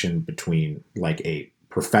distinction between like a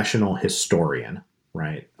professional historian,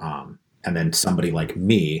 right? And then somebody like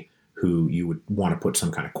me, who you would want to put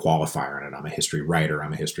some kind of qualifier on it. I'm a history writer.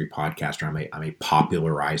 I'm a history podcaster. I'm a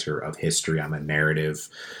popularizer of history. I'm a narrative,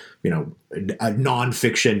 a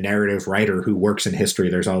nonfiction narrative writer who works in history.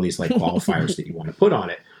 There's all these like qualifiers that you want to put on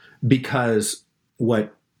it, because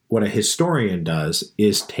what a historian does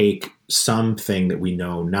is take something that we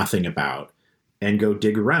know nothing about and go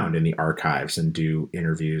dig around in the archives and do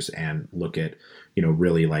interviews and look at,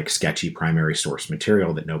 really like sketchy primary source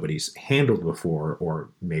material that nobody's handled before, or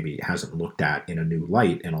maybe hasn't looked at in a new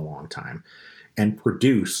light in a long time, and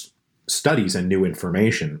produce studies and new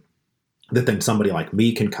information that then somebody like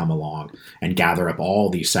me can come along and gather up all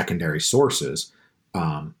these secondary sources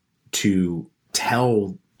to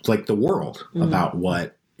tell like the world about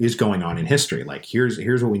what is going on in history. Like, here's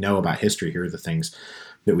what we know about history. Here are the things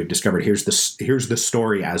that we've discovered. Here's the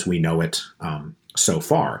story as we know it so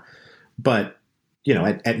far. But,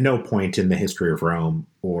 at no point in the history of Rome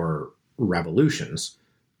or revolutions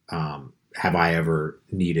have I ever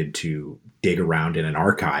needed to dig around in an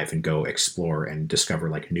archive and go explore and discover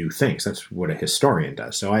like new things. That's what a historian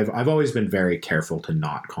does. So I've always been very careful to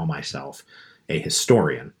not call myself a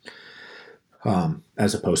historian,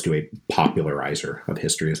 as opposed to a popularizer of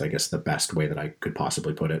history is, I guess, the best way that I could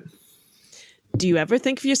possibly put it. Do you ever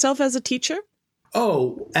think of yourself as a teacher?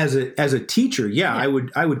 Oh, as a teacher, yeah. I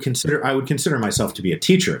would consider myself to be a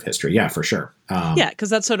teacher of history. Yeah, for sure. Yeah, because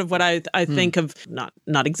that's sort of what I think of.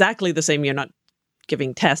 Not exactly the same. You're not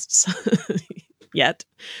giving tests yet.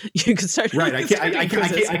 You can start. Right. I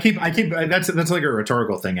keep. That's like a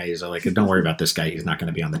rhetorical thing. I use like, don't worry about this guy. He's not going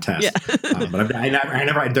to be on the test. Yeah. But I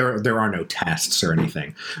never. There are no tests or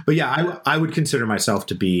anything. But yeah, I would consider myself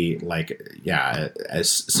to be like,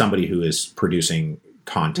 as somebody who is producing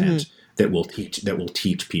content that will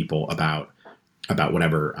teach people about about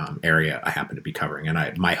whatever area I happen to be covering.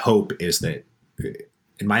 And my hope is that,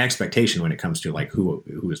 and my expectation when it comes to like who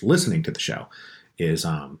is listening to the show is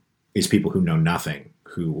people who know nothing,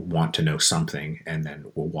 who want to know something, and then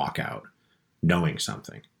will walk out knowing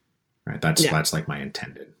something. Right? That's like my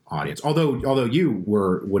intended audience. Although you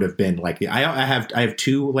would have been like I have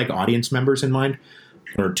two like audience members in mind,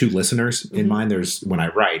 or two listeners in mind. When I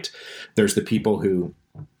write, there's the people who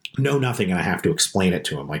know nothing and I have to explain it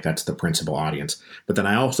to them. Like that's the principal audience. But then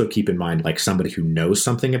I also keep in mind like somebody who knows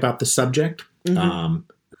something about the subject,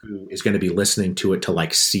 who is going to be listening to it to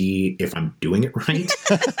like see if I'm doing it right.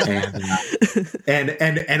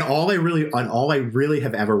 and all I really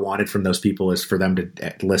have ever wanted from those people is for them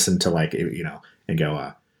to listen to like, you know, and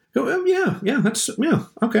go,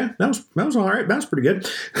 okay, that was all right. That was pretty good.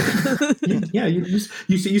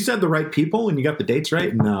 You said the right people and you got the dates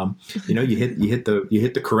right, and you know, you hit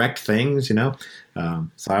the correct things, you know.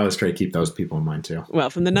 So I always try to keep those people in mind too. Well,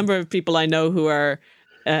 from the number of people I know who are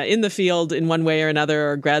in the field in one way or another,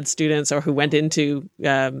 or grad students, or who went into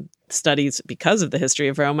studies because of the history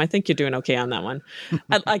of Rome, I think you're doing okay on that one.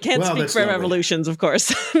 I can't speak for revolutions, of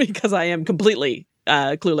course, because I am completely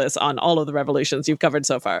clueless on all of the revolutions you've covered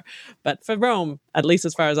so far. But for Rome, at least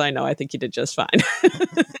as far as I know, I think you did just fine.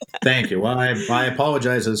 Thank you. Well, I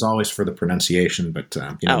apologize as always for the pronunciation, but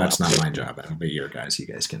you know, that's not my job. That'll be your guys. You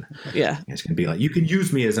guys can be like, you can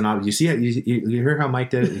use me as an object. You see, you hear how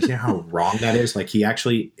Mike did it? You see how wrong that is? Like he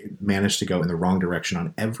actually managed to go in the wrong direction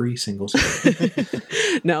on every single story.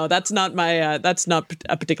 No, that's not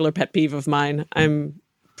a particular pet peeve of mine. I'm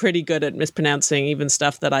pretty good at mispronouncing even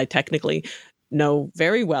stuff that I technically know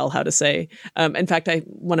very well how to say. In fact,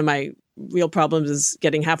 one of my real problems is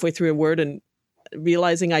getting halfway through a word and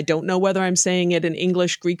realizing I don't know whether I'm saying it in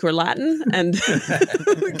English, Greek, or Latin, and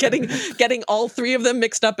getting all three of them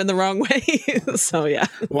mixed up in the wrong way. So yeah.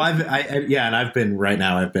 Well, I've been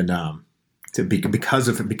because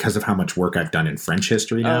of how much work I've done in French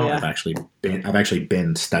history now. I've actually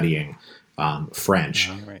been studying French,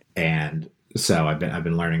 and so I've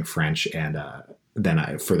been learning French, and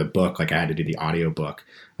then for the book, like I had to do the audio book,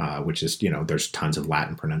 which is, you know, there's tons of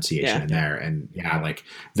Latin pronunciation in there, and like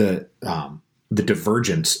the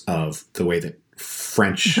divergence of the way that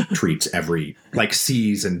French treats every like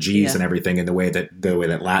C's and G's and everything, and the way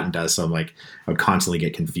that Latin does. So I'm like, I would constantly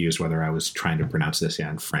get confused whether I was trying to pronounce this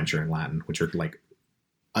in French or in Latin, which are like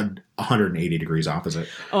 180 degrees opposite.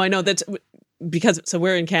 Oh, I know that's because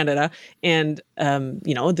we're in Canada, and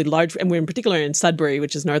you know, and we're in particular in Sudbury,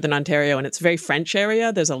 which is Northern Ontario, and it's a very French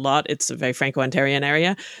area. It's a very Franco-Ontarian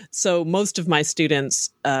area. So most of my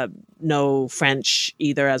students know French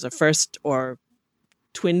either as a first or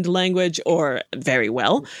twinned language or very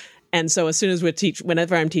well. And so as soon as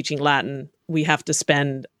whenever I'm teaching Latin, we have to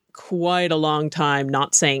spend quite a long time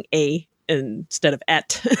not saying a instead of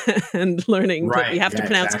et, and learning that we have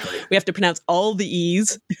to pronounce all the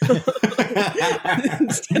e's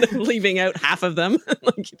instead of leaving out half of them.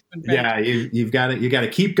 You got to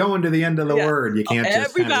keep going to the end of the word. You can't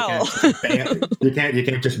you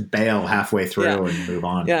can't just bail halfway through and move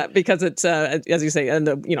on. Yeah, because it's as you say,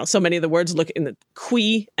 and so many of the words look in the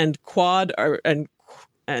qui and quad and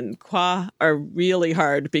qua are really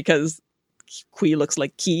hard because qui looks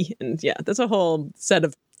like ki, and there's a whole set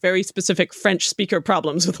of very specific French speaker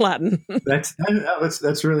problems with Latin. That's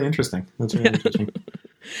really interesting. That's really interesting.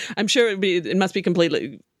 I'm sure it must be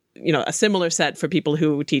completely, a similar set for people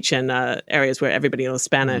who teach in areas where everybody knows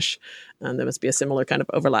Spanish. There must be a similar kind of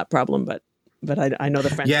overlap problem, but I know the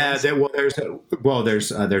French. Yeah,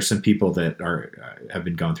 there's some people that have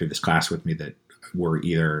been going through this class with me that were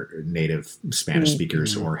either native Spanish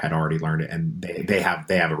speakers or had already learned it, and they have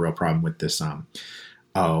a real problem with this.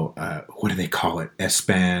 What do they call it?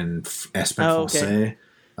 Espan Francais.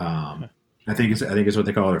 I think it's what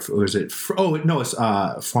they call it. Or is it?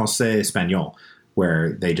 It's Francais Espanol,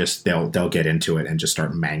 where they'll get into it and just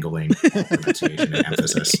start mangling pronunciation and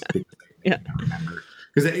emphasis. Remember,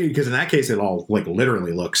 because in that case it all like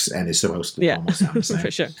literally looks and is supposed to almost sound the same.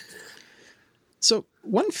 For sure. So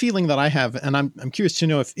one feeling that I have, and I'm curious to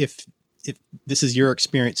know if this is your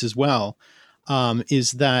experience as well,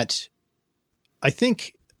 is that I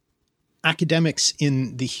think academics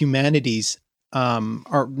in the humanities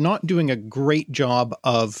are not doing a great job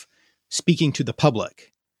of speaking to the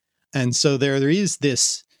public. And so there is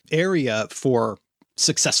this area for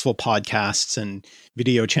successful podcasts and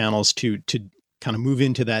video channels to kind of move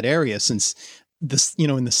into that area, since this,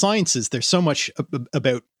 in the sciences, there's so much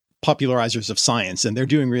about popularizers of science, and they're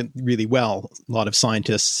doing really well. A lot of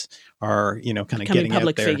scientists are, kind of getting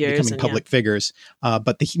out there, becoming public figures.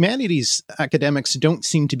 But the humanities academics don't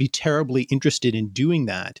seem to be terribly interested in doing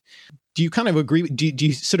that. Do you kind of agree? Do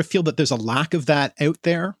you sort of feel that there's a lack of that out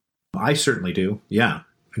there? I certainly do. Yeah.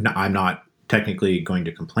 No, I'm not technically going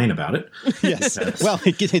to complain about it. Yes. Well,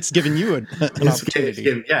 it's given you an opportunity.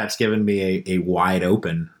 It's given me a wide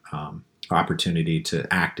open opportunity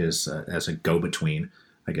to act as a go-between,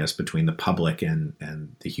 I guess, between the public and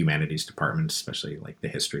the humanities departments, especially like the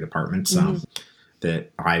history departments.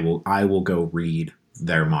 That I will go read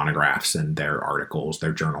their monographs and their articles,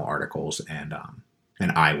 their journal articles, and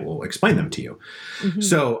I will explain them to you.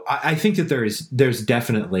 So I think that there's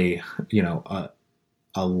definitely,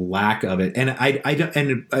 a lack of it. And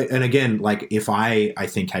and again, like if I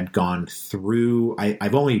think had gone through,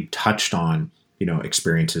 I've only touched on,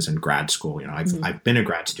 experiences in grad school. I've been a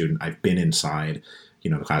grad student. I've been inside,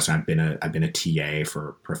 the class. I've been a TA for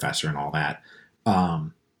a professor and all that.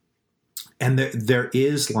 And there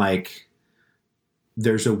is like,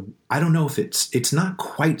 I don't know if it's not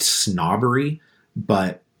quite snobbery,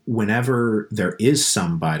 but whenever there is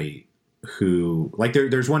somebody who, like,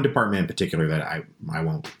 there's one department in particular that I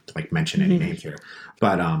won't like mention any names here,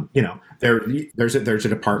 but there's a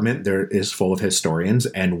department there is full of historians,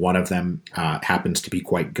 and one of them happens to be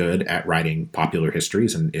quite good at writing popular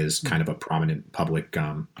histories and is kind of a prominent public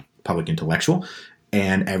intellectual,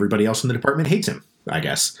 and everybody else in the department hates him, I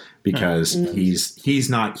guess, because he's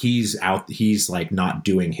like not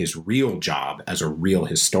doing his real job as a real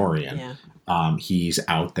historian. Yeah. He's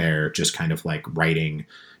out there just kind of like writing,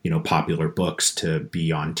 popular books to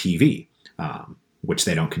be on TV, which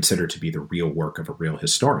they don't consider to be the real work of a real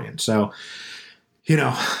historian. So,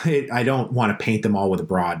 I don't want to paint them all with a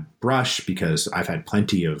broad brush, because I've had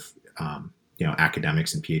plenty of,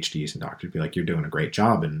 academics and PhDs and doctors be like, you're doing a great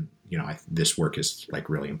job. And, this work is like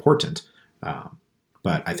really important.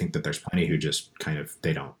 But I think that there's plenty who just kind of,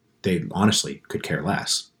 they honestly could care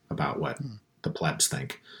less about what the plebs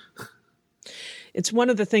think. It's one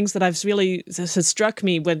of the things that has struck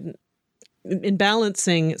me when in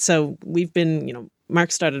balancing. So we've been,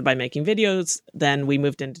 Mark started by making videos, then we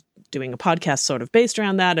moved into doing a podcast sort of based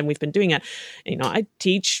around that. And we've been doing it. I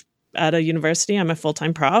teach at a university. I'm a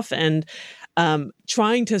full-time prof, and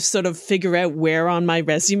trying to sort of figure out where on my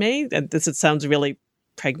resume, and it sounds really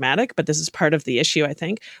pragmatic, but this is part of the issue, I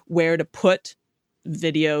think, where to put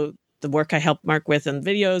video, the work I help Mark with in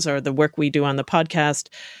videos, or the work we do on the podcast,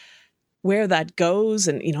 where that goes.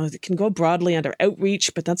 And, it can go broadly under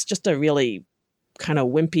outreach, but that's just a really kind of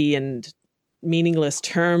wimpy and meaningless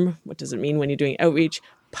term. What does it mean when you're doing outreach?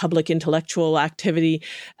 Public intellectual activity.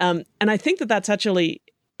 And I think that that's actually,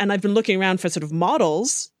 and I've been looking around for sort of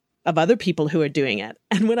models of other people who are doing it.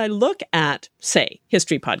 And when I look at, say,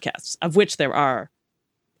 history podcasts, of which there are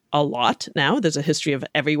a lot now, there's a history of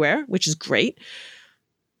everywhere, which is great.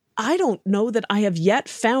 I don't know that I have yet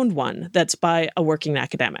found one that's by a working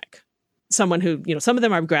academic. Someone who, some of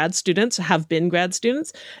them are grad students, have been grad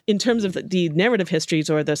students. In terms of the narrative histories,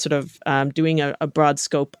 or the sort of doing a broad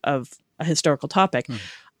scope of a historical topic,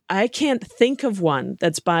 I can't think of one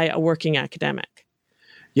that's by a working academic.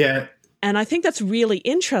 Yeah. And I think that's really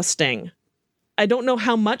interesting. I don't know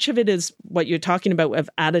how much of it is what you're talking about of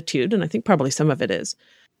attitude, and I think probably some of it is.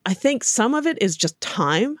 I think some of it is just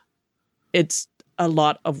time. It's a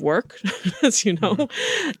lot of work, as you know.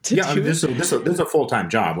 This is a full-time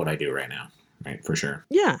job, what I do right now, right? For sure.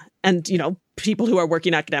 Yeah. And, people who are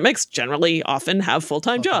working academics generally often have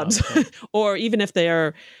full-time jobs. Or even if they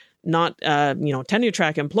are not, tenure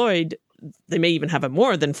track employed, they may even have a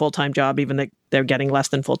more than full-time job, even though they're getting less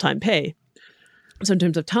than full-time pay. So in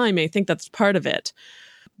terms of time, I think that's part of it.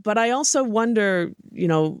 But I also wonder,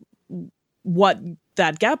 what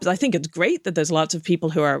that gap is. I think it's great that there's lots of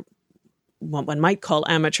people who are what one might call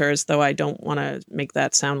amateurs, though I don't want to make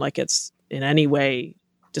that sound like it's in any way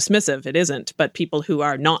dismissive. It isn't. But people who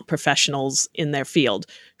are not professionals in their field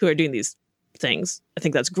who are doing these things, I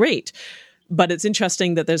think that's great. But it's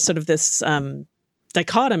interesting that there's sort of this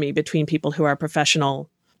dichotomy between people who are professional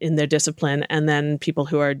in their discipline and then people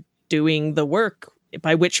who are doing the work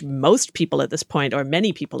by which most people at this point, or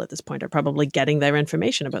many people at this point, are probably getting their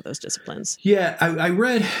information about those disciplines. Yeah, I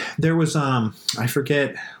read there was, I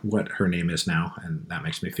forget what her name is now, and that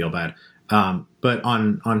makes me feel bad. But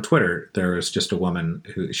on Twitter, there was just a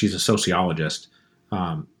woman she's a sociologist,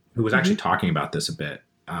 who was actually talking about this a bit.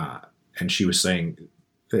 And she was saying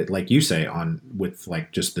that, like you say, with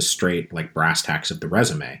like just the straight like brass tacks of the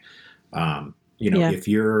resume,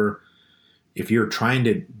 if you're trying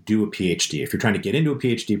to do a PhD, if you're trying to get into a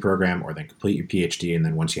PhD program or then complete your PhD, and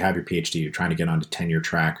then once you have your PhD, you're trying to get onto tenure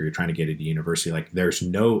track or you're trying to get into university, like there's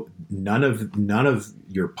none of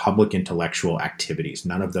your public intellectual activities,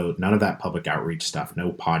 none of that public outreach stuff,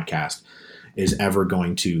 no podcast is ever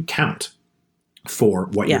going to count for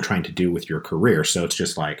what you're trying to do with your career. So it's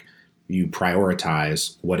just like you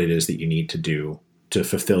prioritize what it is that you need to do to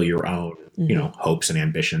fulfill your own, you know, hopes and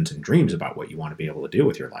ambitions and dreams about what you want to be able to do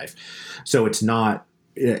with your life. So it's not,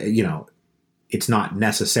 you know, it's not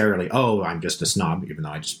necessarily, oh, I'm just a snob, even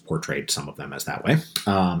though I just portrayed some of them as that way.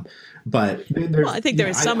 But I think there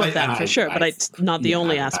is some of that for sure, but it's not the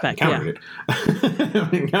only aspect. I've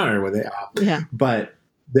encountered with it. But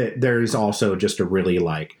there's also just a really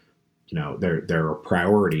like, you know, there are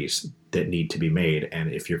priorities that need to be made.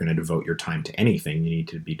 And if you're going to devote your time to anything, you need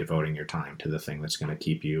to be devoting your time to the thing that's going to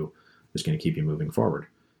keep you moving forward.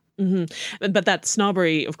 Mm-hmm. But that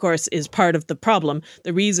snobbery, of course, is part of the problem.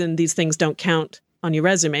 The reason these things don't count on your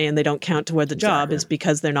resume and they don't count toward the job is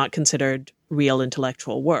because they're not considered real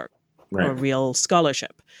intellectual work or real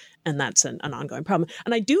scholarship. And that's an ongoing problem.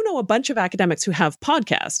 And I do know a bunch of academics who have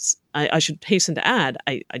podcasts. I should hasten to add,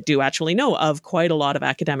 I do actually know of quite a lot of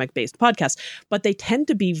academic-based podcasts, but they tend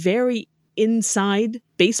to be very inside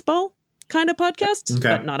baseball kind of podcasts,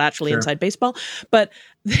 but not actually inside baseball. But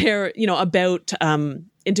they're, you know, about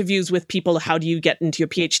interviews with people. How do you get into your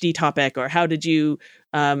PhD topic? Or how did you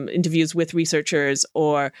interviews with researchers,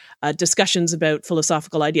 or discussions about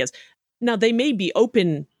philosophical ideas? Now, they may be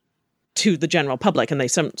open to the general public, and they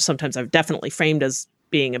sometimes are definitely framed as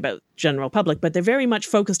being about general public, but they're very much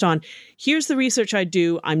focused on, here's the research I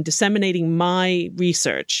do, I'm disseminating my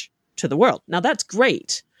research to the world. Now, that's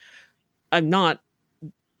great. I'm not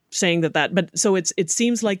saying that, but so it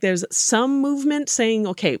seems like there's some movement saying,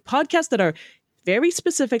 okay, podcasts that are very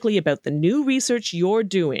specifically about the new research you're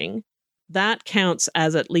doing, that counts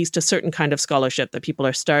as at least a certain kind of scholarship that people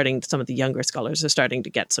are starting, some of the younger scholars are starting to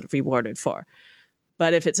get sort of rewarded for.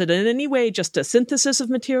 But if it's in any way just a synthesis of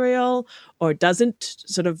material or doesn't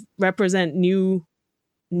sort of represent new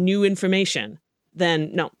information, then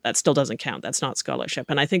no, that still doesn't count. That's not scholarship.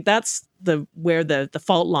 And I think that's where the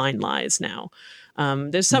fault line lies now.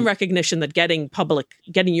 There's some recognition that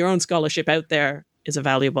getting your own scholarship out there is a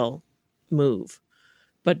valuable move.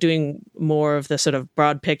 But doing more of the sort of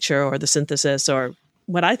broad picture or the synthesis, or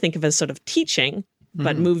what I think of as sort of teaching,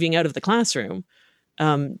 but moving out of the classroom,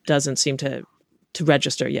 doesn't seem to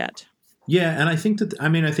register yet. Yeah, and I think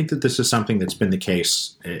that this is something that's been the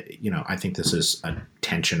case. You know, I think this is a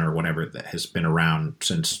tension or whatever that has been around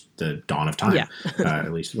since the dawn of time.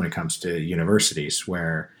 At least when it comes to universities,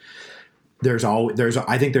 where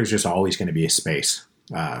I think there's just always going to be a space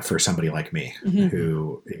for somebody like me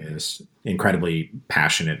who is incredibly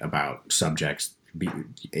passionate about subjects,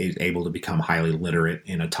 is able to become highly literate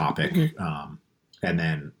in a topic, and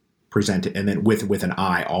then present it, and then with an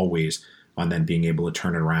eye always on then being able to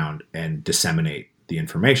turn it around and disseminate the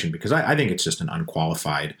information, because I think it's just an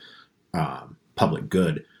unqualified public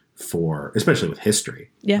good for, especially with history,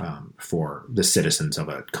 for the citizens of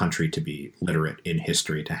a country to be literate in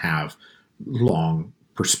history, to have long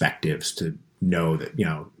perspectives, to know that, you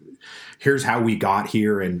know, here's how we got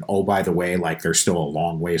here, and oh, by the way, like there's still a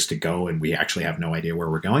long ways to go and we actually have no idea where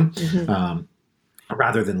we're going.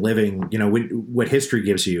 Rather than living, you know, what history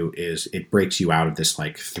gives you is it breaks you out of this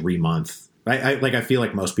like 3 month. I feel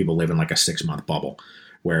like most people live in like a 6 month bubble,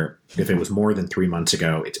 where if it was more than 3 months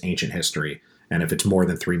ago, it's ancient history, and if it's more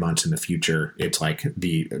than 3 months in the future, it's like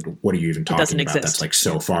what are you even talking about? That's like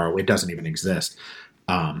so far away. It doesn't even exist.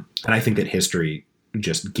 And I think that history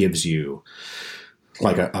just gives you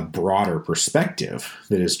like a broader perspective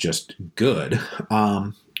that is just good.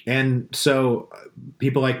 And so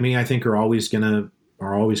people like me, I think, are always gonna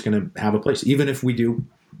have a place, even if we do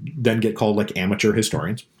then get called like amateur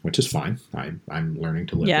historians, which is fine. I'm learning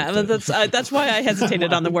to live. Yeah, with that's why I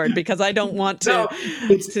hesitated on the word, because I don't want to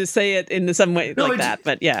say it in some way like that.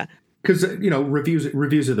 But yeah, because you know,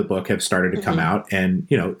 reviews of the book have started to come out, and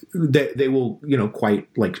you know, they will, you know, quite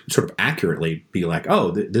like sort of accurately be like, oh,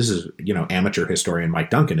 this is, you know, amateur historian Mike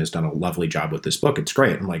Duncan has done a lovely job with this book. It's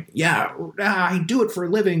great. I'm like, yeah, I do it for a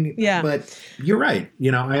living. Yeah, but you're right.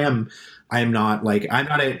 You know, I'm not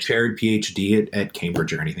a chaired PhD at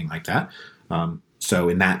Cambridge or anything like that. So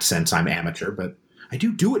in that sense, I'm amateur, but I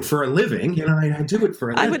do it for a living. You know, I do it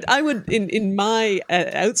for a living. I would, in my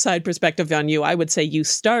outside perspective on you, I would say you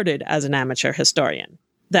started as an amateur historian.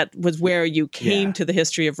 That was where you came to the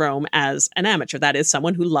history of Rome as an amateur. That is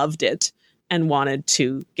someone who loved it and wanted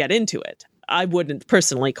to get into it. I wouldn't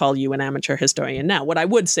personally call you an amateur historian now. What I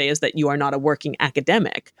would say is that you are not a working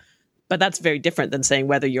academic. But that's very different than saying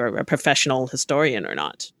whether you're a professional historian or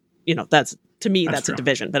not. You know, to me, that's a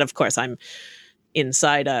division. But of course, I'm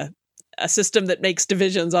inside a a system that makes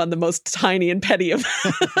divisions on the most tiny and petty of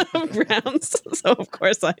grounds. So of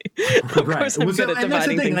course I'm good at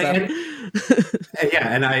dividing things up.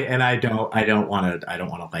 And I don't want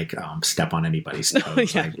to like step on anybody's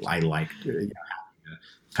toes. Yeah. I like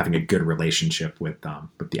having a good relationship with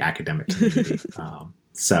the academic community.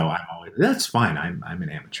 So that's fine. I'm an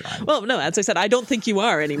amateur. Well, no, as I said, I don't think you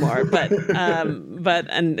are anymore. But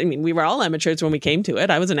and I mean, we were all amateurs when we came to it.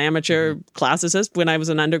 I was an amateur classicist when I was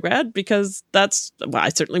an undergrad because I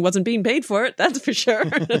certainly wasn't being paid for it. That's for sure,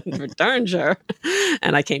 for darn sure.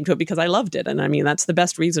 And I came to it because I loved it. And I mean, that's the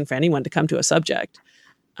best reason for anyone to come to a subject.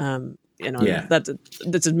 This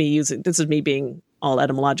is me being all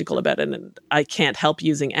etymological about it, and I can't help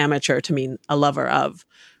using amateur to mean a lover of,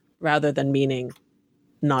 rather than meaning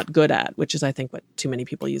not good at, which is, I think, what too many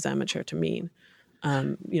people use amateur to mean.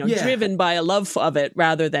 Driven by a love of it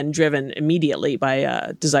rather than driven immediately by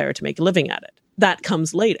a desire to make a living at it. That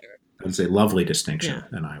comes later. It's a lovely distinction,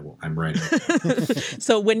 and I'm right.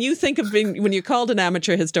 So when you think of when you're called an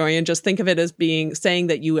amateur historian, just think of it as saying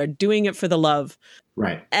that you are doing it for the love,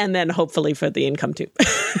 right, and then hopefully for the income too.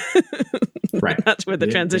 Right, that's where the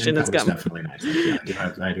transition has come. Definitely nice.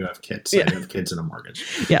 Yeah, I do have kids. Yeah. I have kids and a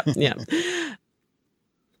mortgage. Yeah.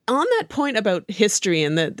 On that point about history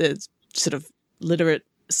and the sort of literate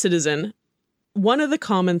citizen, one of the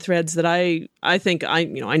common threads that I think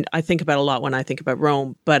about a lot when I think about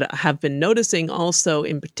Rome, but have been noticing also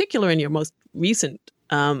in particular in your most recent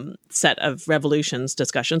set of revolutions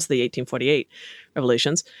discussions, the 1848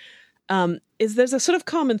 revolutions, is there's a sort of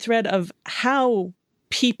common thread of how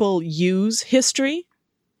people use history.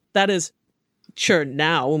 That is, sure,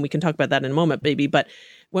 now, and we can talk about that in a moment, maybe, but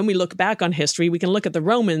when we look back on history, we can look at the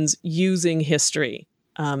Romans using history,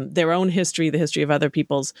 their own history, the history of other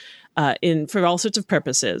people's, for all sorts of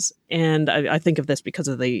purposes. And I think of this because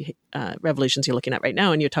of the revolutions you're looking at right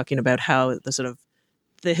now, and you're talking about how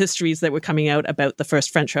the histories that were coming out about the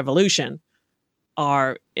first French Revolution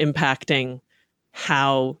are impacting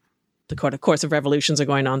how the course of revolutions are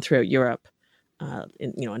going on throughout Europe, a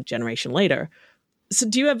generation later. So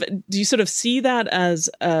do you sort of see that as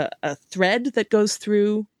a thread that goes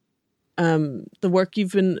through the work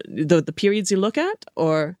the periods you look at,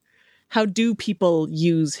 or how do people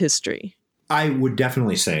use history? I would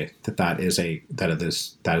definitely say that is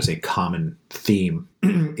a common theme.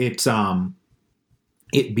 It's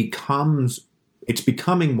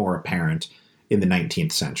becoming more apparent in the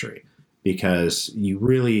 19th century because you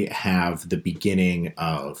really have the beginning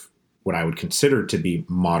of what I would consider to be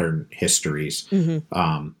modern histories,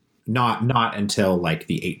 not until like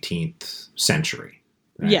the 18th century.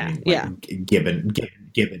 Right? Yeah, Gibbon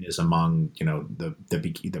is among the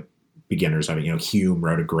beginners of it. Hume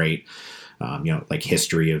wrote a great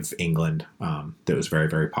history of England that was very,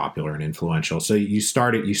 very popular and influential. So you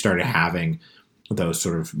started having those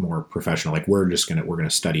sort of more professional, like we're gonna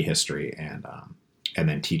study history and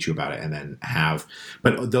then teach you about it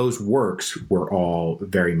but those works were all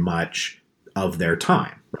very much of their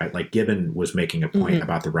time, right? Like Gibbon was making a point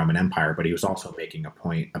about the Roman Empire, but he was also making a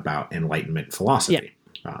point about Enlightenment philosophy.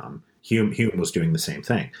 Yeah. Hume was doing the same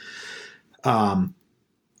thing.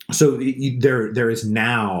 So there is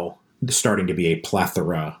now starting to be a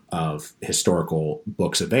plethora of historical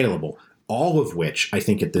books available, all of which I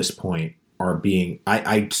think at this point are being,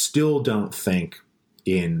 I still don't think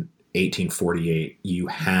in 1848 you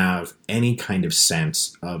have any kind of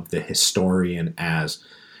sense of the historian as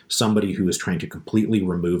somebody who is trying to completely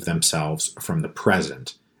remove themselves from the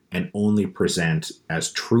present and only present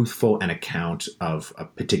as truthful an account of a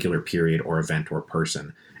particular period or event or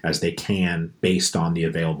person as they can based on the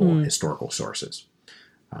available historical sources.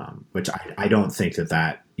 Which I don't think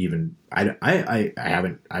that even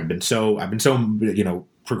I've been so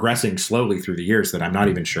progressing slowly through the years that I'm not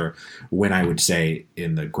even sure when I would say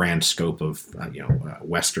in the grand scope of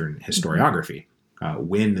Western historiography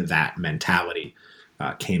when that mentality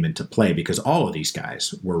came into play, because all of these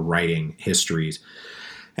guys were writing histories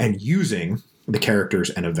and using the characters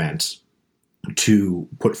and events to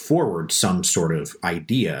put forward some sort of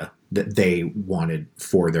idea that they wanted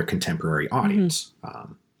for their contemporary audience.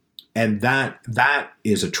 And that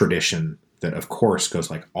is a tradition that, of course, goes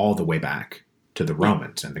like all the way back to the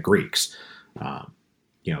Romans and the Greeks.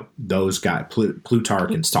 Those guys,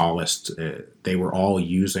 Plutarch and Sallust, they were all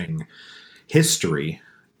using history.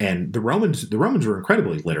 And the Romans were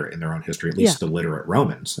incredibly literate in their own history, at least the literate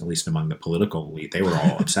Romans, at least among the political elite. They were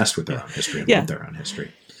all obsessed with their own history and loved their own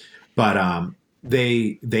history. But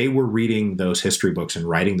they were reading those history books and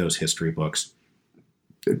writing those history books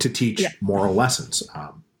to teach moral lessons.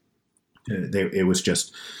 It was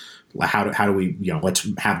just how do we let's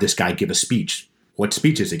have this guy give a speech what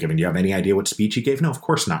speech is he giving? Do you have any idea what speech he gave? No, of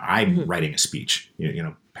course not. I'm writing a speech.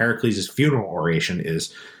 Pericles' funeral oration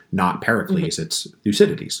is not Pericles, it's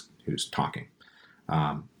Thucydides who's talking.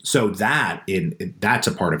 So that's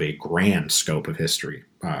a part of a grand scope of history,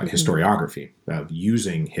 historiography, of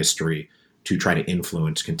using history to try to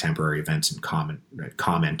influence contemporary events and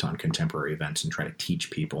comment on contemporary events and try to teach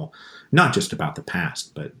people not just about the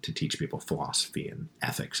past, but to teach people philosophy and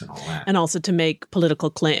ethics and all that. And also to make political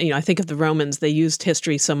claims. I think of the Romans, they used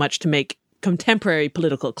history so much to make contemporary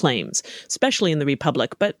political claims, especially in the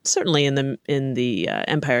Republic, but certainly in the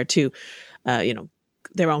Empire too.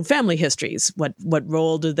 Their own family histories. What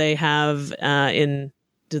role do they have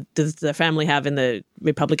does their family have in the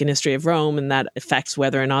Republican history of Rome, and that affects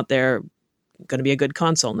whether or not they're going to be a good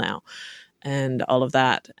consul now, and all of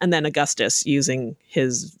that. And then Augustus using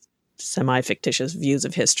his semi-fictitious views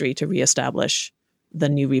of history to reestablish the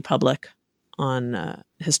new Republic on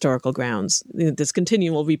historical grounds. This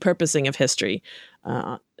continual repurposing of history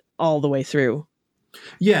all the way through.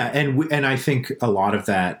 Yeah, and I think a lot of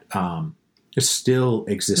that still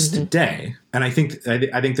exists today. And I think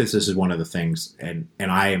this is one of the things, and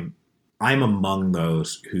I'm among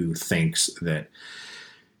those who thinks that,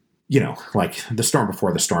 like the Storm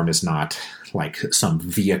Before the Storm is not like some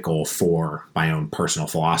vehicle for my own personal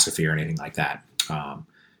philosophy or anything like that.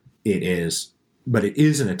 It is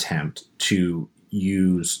an attempt to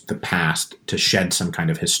use the past to shed some kind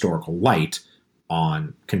of historical light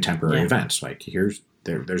on contemporary events. Like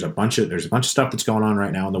there's a bunch of stuff that's going on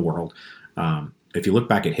right now in the world. If you look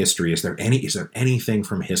back at history, is there anything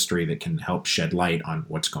from history that can help shed light on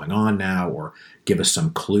what's going on now, or give us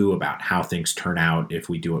some clue about how things turn out if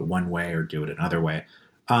we do it one way or do it another way?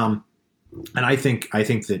 And I think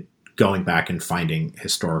that going back and finding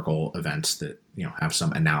historical events that have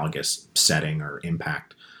some analogous setting or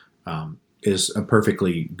impact is a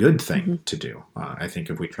perfectly good thing to do. I think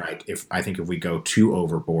if we go too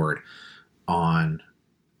overboard on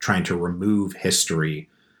trying to remove history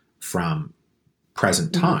from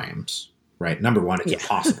present times, right? Number one, it's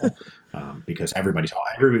impossible because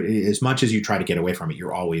as much as you try to get away from it,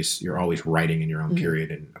 you're always writing in your own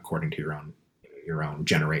period and according to your own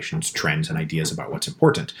generation's trends and ideas about what's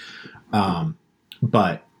important.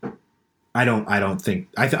 But I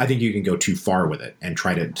think you can go too far with it and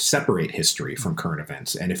try to separate history from current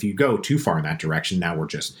events. And if you go too far in that direction, we're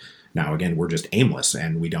just aimless,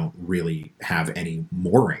 and we don't really have any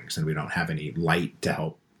moorings, and we don't have any light to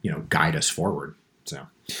help guide us forward. So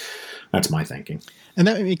that's my thinking. And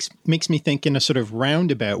that makes me think in a sort of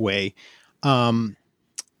roundabout way about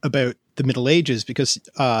the Middle Ages, because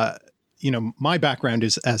my background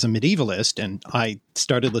is as a medievalist, and I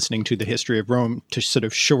started listening to the history of Rome to sort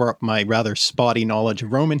of shore up my rather spotty knowledge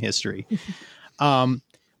of Roman history.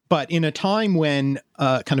 But in a time when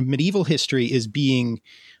kind of medieval history is being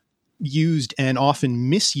used and often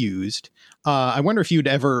misused, I wonder if you'd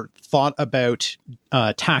ever thought about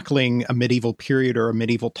tackling a medieval period or a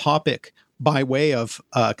medieval topic by way of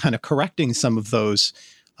kind of correcting some of those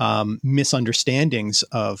misunderstandings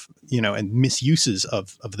of, and misuses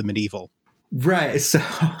of the medieval. Right. So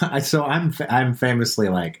I'm famously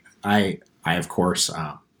like, I of course,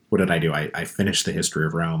 what did I do? I finished the history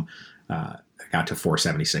of Rome. I got to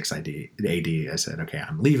 476 AD. I said, okay,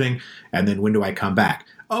 I'm leaving. And then when do I come back?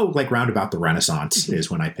 Oh, like round about the Renaissance is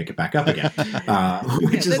when I pick it back up again.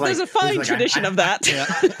 There's a fine tradition of that.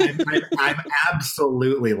 I'm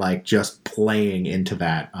absolutely like just playing into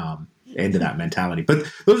that mentality. But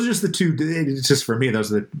those are just the two. It's just for me,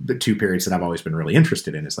 those are the two periods that I've always been really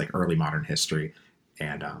interested in. Is like early modern history,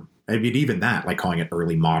 and I mean even that, like calling it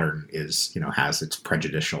early modern is has its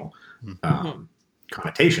prejudicial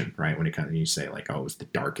connotation, right? When you say like, oh, it was the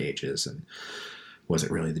Dark Ages, and was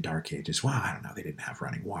it really the Dark Ages? Well, I don't know. They didn't have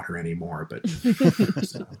running water anymore, but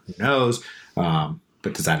so who knows?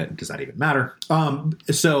 But does that even matter?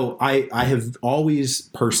 So I have always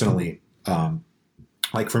personally,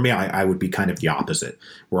 like for me, I would be kind of the opposite,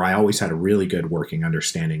 where I always had a really good working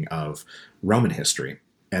understanding of Roman history.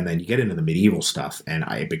 And then you get into the medieval stuff and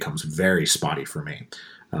it becomes very spotty for me.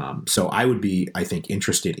 So I would be, I think,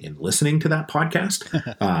 interested in listening to that podcast.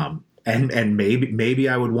 And maybe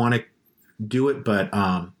I would want to do it, but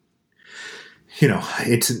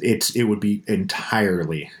it would be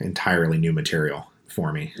entirely new material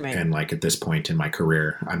for me. Right. And like at this point in my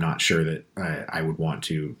career, I'm not sure that I would want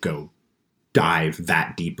to go dive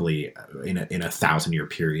that deeply in a 1,000-year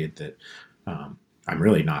period that I'm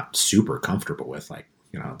really not super comfortable with. Like,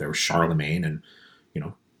 there was Charlemagne and,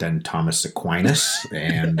 then Thomas Aquinas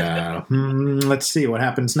and let's see what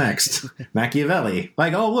happens next. Machiavelli.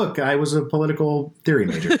 Like, oh, look, I was a political theory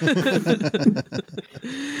major.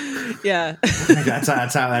 Yeah. That's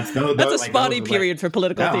a spotty period for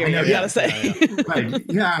political theory, I gotta say. Right.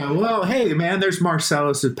 Yeah. Well, hey, man, there's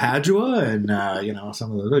Marcellus of Padua and,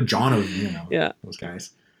 some of the John of, those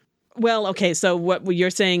guys. Well, okay. So what you're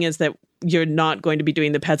saying is that you're not going to be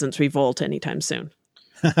doing the Peasants' Revolt anytime soon.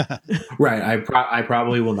 Right. I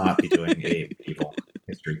probably will not be doing a people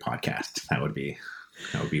history podcast. That would be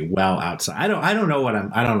well outside. I don't know what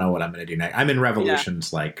I'm going to do next. I'm in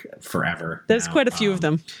revolutions like forever. There's now. quite a few of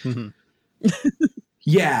them.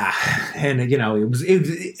 Yeah, and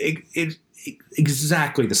it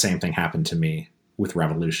exactly the same thing happened to me with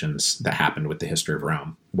revolutions that happened with the history of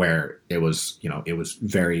Rome, where it was a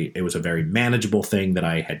very manageable thing that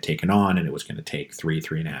I had taken on, and it was going to take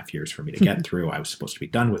 3.5 years for me to get through. I was supposed to be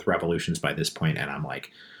done with revolutions by this point, and I'm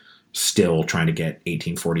like still trying to get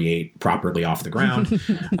 1848 properly off the ground.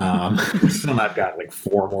 Still I've got like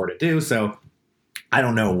 4 more to do, so I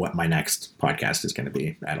don't know what my next podcast is going to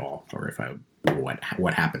be at all, or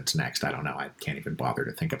what happens next. I don't know. I can't even bother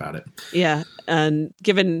to think about it. Yeah, and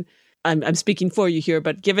given I'm speaking for you here,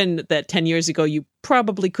 but given that 10 years ago you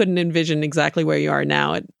probably couldn't envision exactly where you are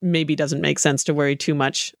now, it maybe doesn't make sense to worry too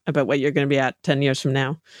much about what you're going to be at 10 years from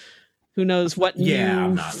now. Who knows what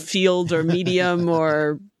new field or medium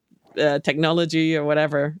or technology or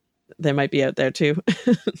whatever there might be out there too.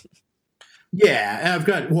 Yeah, I've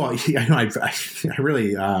got. Well, I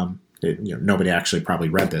really. Nobody actually probably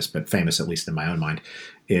read this, but famous, at least in my own mind,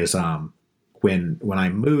 is when I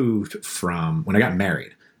got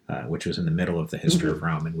married. Which was in the middle of the history of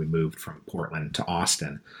Rome, and we moved from Portland to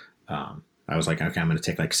Austin. I was like, okay, I'm going to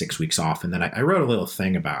take like 6 weeks off. And then I wrote a little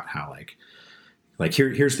thing about how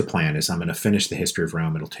here's the plan is I'm going to finish the history of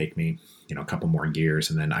Rome. It'll take me, a couple more years.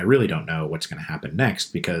 And then I really don't know what's going to happen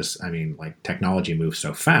next because technology moves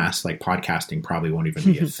so fast, like podcasting probably won't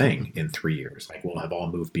even be a thing in 3 years. Like we'll have all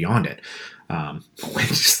moved beyond it.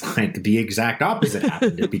 Which is like the exact opposite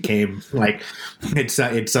happened. It became like, it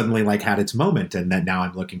suddenly like had its moment. And then now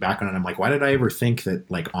I'm looking back on it. I'm like, why did I ever think that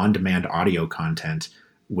like on-demand audio content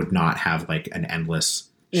would not have like an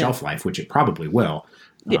endless shelf life, which it probably will.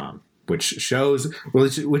 Yeah. Which shows,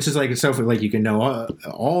 which is like, it's so like you can know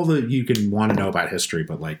all the you can want to know about history,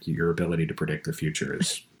 but like your ability to predict the future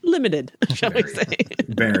is limited, shall we say?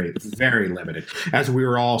 Very, very limited. As we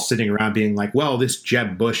were all sitting around being like, well, this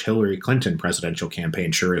Jeb Bush, Hillary Clinton presidential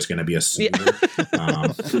campaign sure is going to be a smear.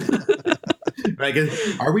 Like,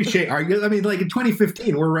 are we? Like in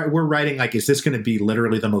 2015, we're writing like, is this going to be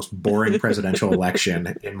literally the most boring presidential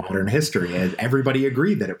election in modern history? And everybody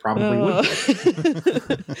agreed that it probably would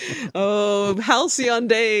be. Oh, halcyon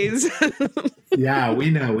days. Yeah, we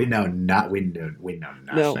know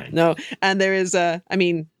nothing. No, and there is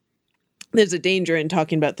there's a danger in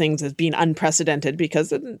talking about things as being unprecedented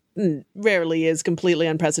because it rarely is completely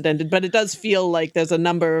unprecedented, but it does feel like there's a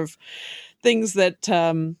number of things that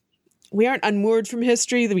we aren't unmoored from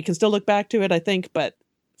history, that we can still look back to it, I think, but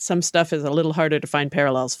some stuff is a little harder to find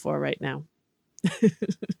parallels for right now.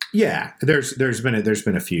 Yeah, there's been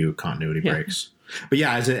a few continuity breaks. But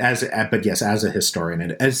yeah, as a historian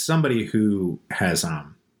and as somebody who has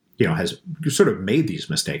has sort of made these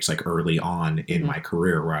mistakes like early on in my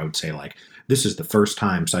career, where I would say like, this is the first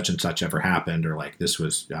time such and such ever happened, or like this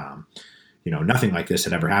was nothing like this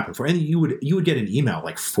had ever happened before. And you would get an email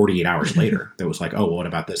like 48 hours later that was like, oh, well, what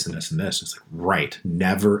about this and this and this? It's like, right.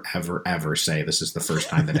 Never, ever, ever say this is the first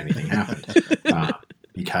time that anything happened.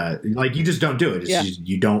 Because like, you just don't do it.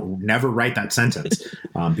 You don't never write that sentence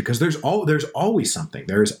because there's always something.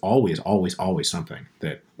 There is always something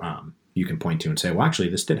that you can point to and say, well, actually,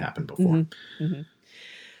 this did happen before. Mm-hmm. Mm-hmm.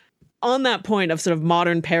 On that point of sort of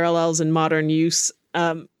modern parallels and modern use,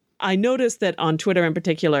 I noticed that on Twitter in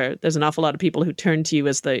particular, there's an awful lot of people who turn to you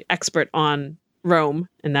as the expert on Rome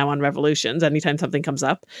and now on revolutions anytime something comes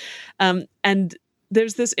up. And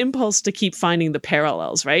there's this impulse to keep finding the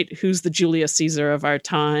parallels, right? Who's the Julius Caesar of our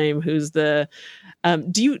time? Who's the...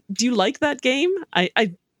 Do you like that game?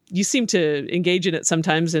 You seem to engage in it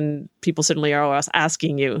sometimes, and people certainly are always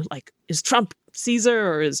asking you, like, is Trump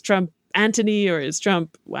Caesar, or is Trump Antony, or is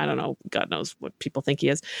Trump, I don't know, God knows what people think he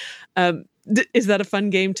is. Is that a fun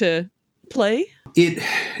game to play?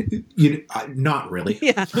 Not really.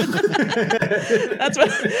 Yeah. That's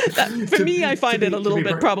what, for me, I find it a little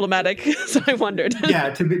bit problematic, so I wondered. Yeah,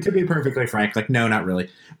 to be perfectly frank, like, no, not really.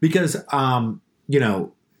 Because,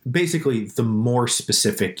 basically, the more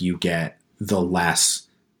specific you get, the less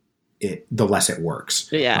it works.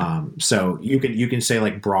 Yeah. So you can say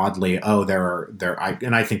like broadly, oh,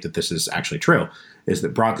 and I think that this is actually true, is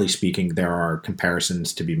that broadly speaking, there are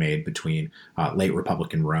comparisons to be made between late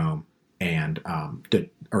Republican Rome and the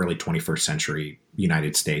early 21st century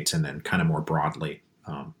United States, and then kind of more broadly,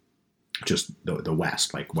 just the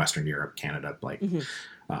West, like Western Europe, Canada, like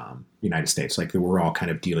United States. Like we're all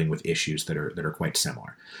kind of dealing with issues that are quite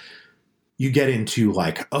similar. You get into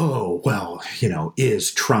like, oh, well,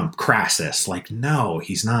 is Trump Crassus? Like, no,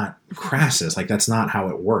 he's not Crassus. Like, that's not how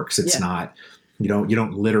it works. It's not, you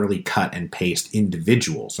don't literally cut and paste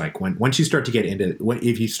individuals. Like once you start to get into,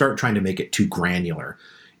 if you start trying to make it too granular,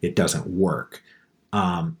 it doesn't work.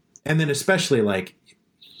 And then especially like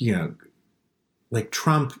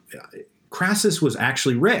Trump, Crassus was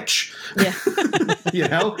actually rich. Yeah.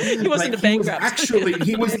 He wasn't a bankrupt.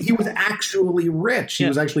 He was actually rich. He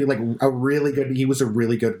was actually like a really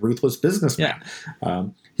good ruthless businessman. Yeah.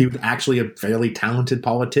 He was actually a fairly talented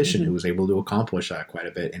politician who was able to accomplish quite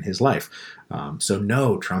a bit in his life. So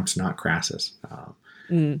no, Trump's not Crassus.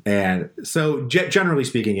 And so generally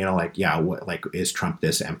speaking, is Trump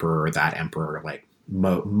this emperor or that emperor? Like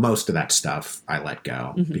most of that stuff I let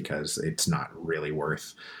go because it's not really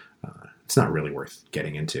worth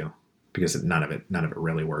getting into, because none of it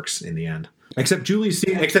really works in the end, except Julius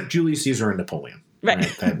Caesar and Napoleon. Right.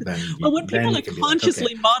 When people are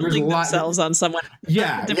consciously modeling themselves on someone,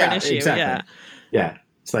 different issue. Exactly. Yeah.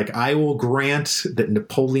 It's like, I will grant that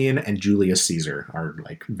Napoleon and Julius Caesar are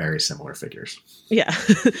like very similar figures. Yeah.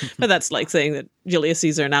 But that's like saying that Julius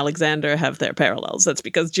Caesar and Alexander have their parallels. That's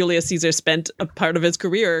because Julius Caesar spent a part of his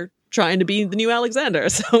career trying to be the new Alexander.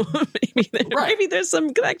 So maybe there's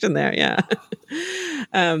some connection there. Yeah.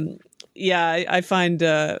 I find,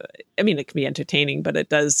 it can be entertaining, but it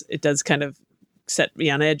does kind of set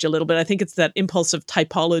me on edge a little bit. I think it's that impulsive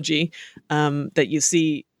typology that you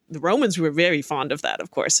see. The Romans were very fond of that,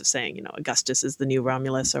 of course, of saying, Augustus is the new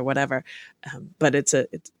Romulus or whatever. But it's a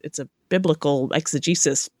biblical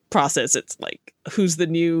exegesis process. It's like, who's the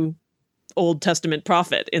new Old Testament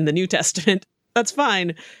prophet in the New Testament? That's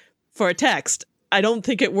fine for a text. I don't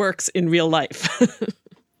think it works in real life.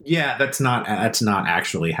 Yeah, that's not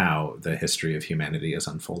actually how the history of humanity is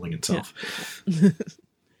unfolding itself. Yeah.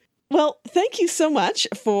 Well, thank you so much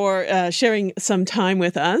for sharing some time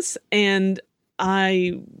with us. And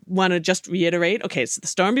I want to just reiterate, okay, it's The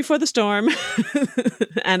Storm Before the Storm.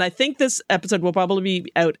 And I think this episode will probably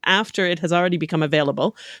be out after it has already become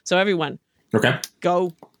available. So everyone,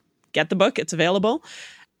 go get the book. It's available.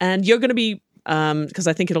 And you're going to be, because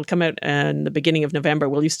I think it'll come out in the beginning of November.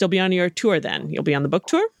 Will you still be on your tour then? You'll be on the book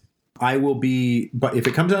tour? I will be, but if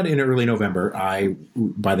it comes out in early November,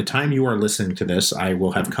 by the time you are listening to this, I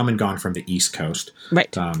will have come and gone from the East Coast,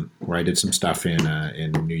 right? Where I did some stuff in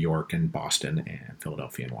New York and Boston and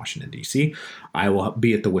Philadelphia and Washington, D.C. I will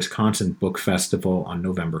be at the Wisconsin Book Festival on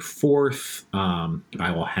November 4th. I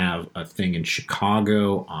will have a thing in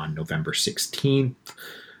Chicago on November 16th.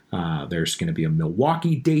 There's going to be a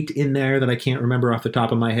Milwaukee date in there that I can't remember off the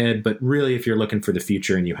top of my head. But really, if you're looking for the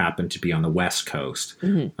future and you happen to be on the West Coast,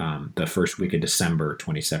 the first week of December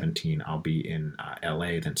 2017, I'll be in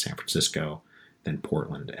LA, then San Francisco, then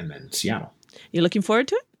Portland, and then Seattle. You looking forward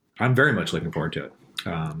to it? I'm very much looking forward to it.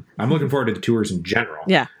 I'm looking forward to the tours in general.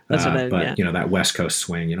 Yeah, that's what but that West Coast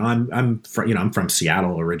swing. I'm from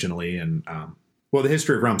Seattle originally, and well, the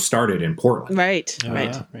history of Rome started in Portland. Right.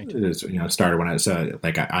 It started when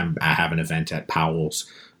I have an event at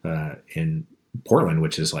Powell's in Portland,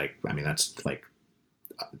 which is that's like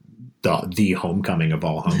the homecoming of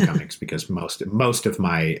all homecomings because most of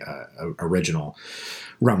my original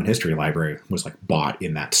Roman history library was bought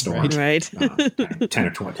in that store, right? 10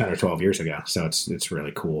 or 12 years ago. So it's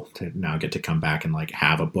really cool to now get to come back and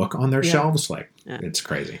have a book on their shelves. It's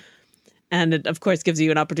crazy. And it, of course, gives you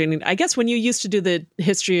an opportunity. I guess when you used to do the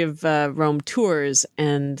history of Rome tours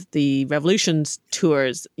and the Revolutions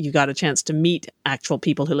tours, you got a chance to meet actual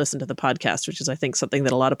people who listen to the podcast, which is, I think, something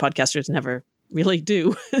that a lot of podcasters never really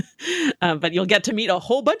do. But you'll get to meet a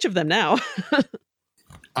whole bunch of them now.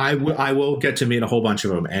 I will get to meet a whole bunch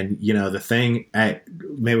of them. And, the thing,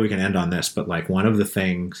 maybe we can end on this, but one of the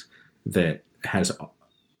things that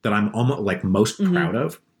I'm almost most proud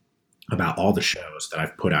of about all the shows that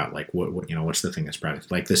I've put out, what's the thing that's proud of?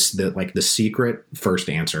 The secret first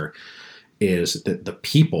answer is that the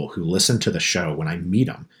people who listen to the show, when I meet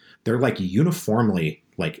them, they're uniformly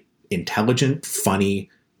intelligent, funny,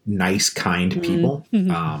 nice, kind people.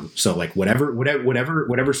 So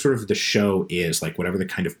whatever sort of the show is, whatever the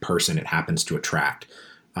kind of person it happens to attract,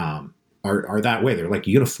 are that way. They're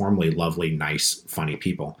uniformly lovely, nice, funny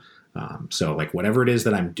people. So whatever it is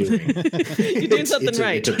that I'm doing, you're doing something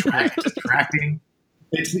right. It's attracting.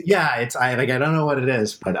 I don't know what it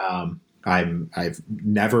is, but I've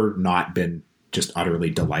never not been just utterly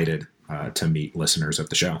delighted to meet listeners of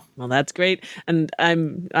the show. Well, that's great. And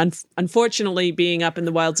I'm unfortunately, being up in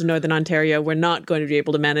the wilds of Northern Ontario, we're not going to be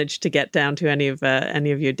able to manage to get down to any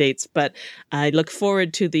of your dates. But I look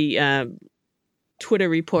forward to the Twitter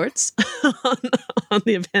reports on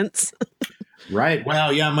the events. Right.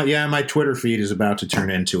 Well, my Twitter feed is about to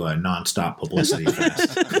turn into a nonstop publicity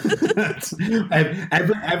fest.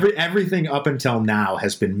 Everything up until now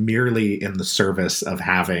has been merely in the service of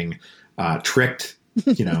having tricked,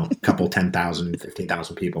 a couple 10,000,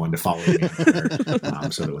 15,000 people into following me on Twitter,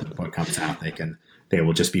 so that when the book comes out, they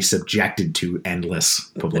will just be subjected to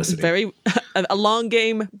endless publicity. A long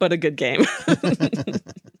game, but a good game.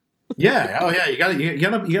 Yeah. Oh, yeah. You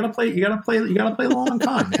gotta play the long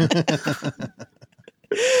con, man.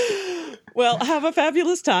 Well, have a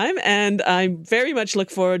fabulous time, and I very much look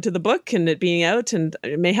forward to the book and it being out. And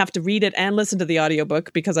I may have to read it and listen to the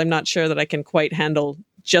audiobook because I'm not sure that I can quite handle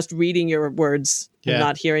just reading your words and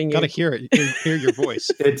not hearing you. Gotta hear it. Hear your voice.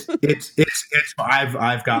 It's.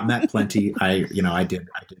 I've gotten that plenty. I did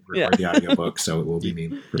record the audiobook, so it will be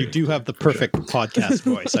me. You do have the perfect podcast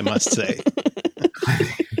voice, I must say.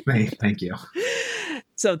 Thank you.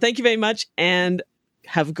 So thank you very much, and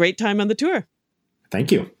have a great time on the tour.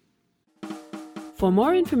 Thank you. For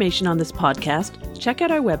more information on this podcast, check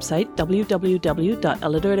out our website,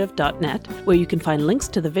 www.alliterative.net, where you can find links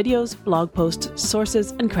to the videos, blog posts,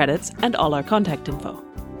 sources, and credits, and all our contact info.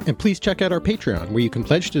 And please check out our Patreon, where you can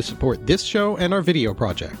pledge to support this show and our video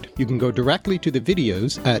project. You can go directly to the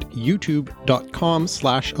videos at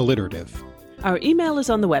youtube.com/alliterative. Our email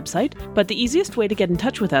is on the website, but the easiest way to get in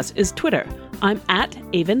touch with us is Twitter. I'm at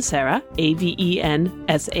Avensarah,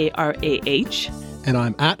 AVENSARAH. And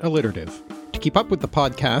I'm at Alliterative. To keep up with the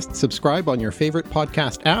podcast, subscribe on your favorite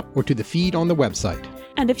podcast app or to the feed on the website.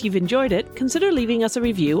 And if you've enjoyed it, consider leaving us a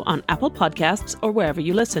review on Apple Podcasts or wherever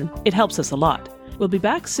you listen. It helps us a lot. We'll be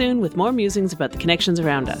back soon with more musings about the connections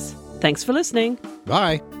around us. Thanks for listening.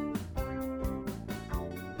 Bye.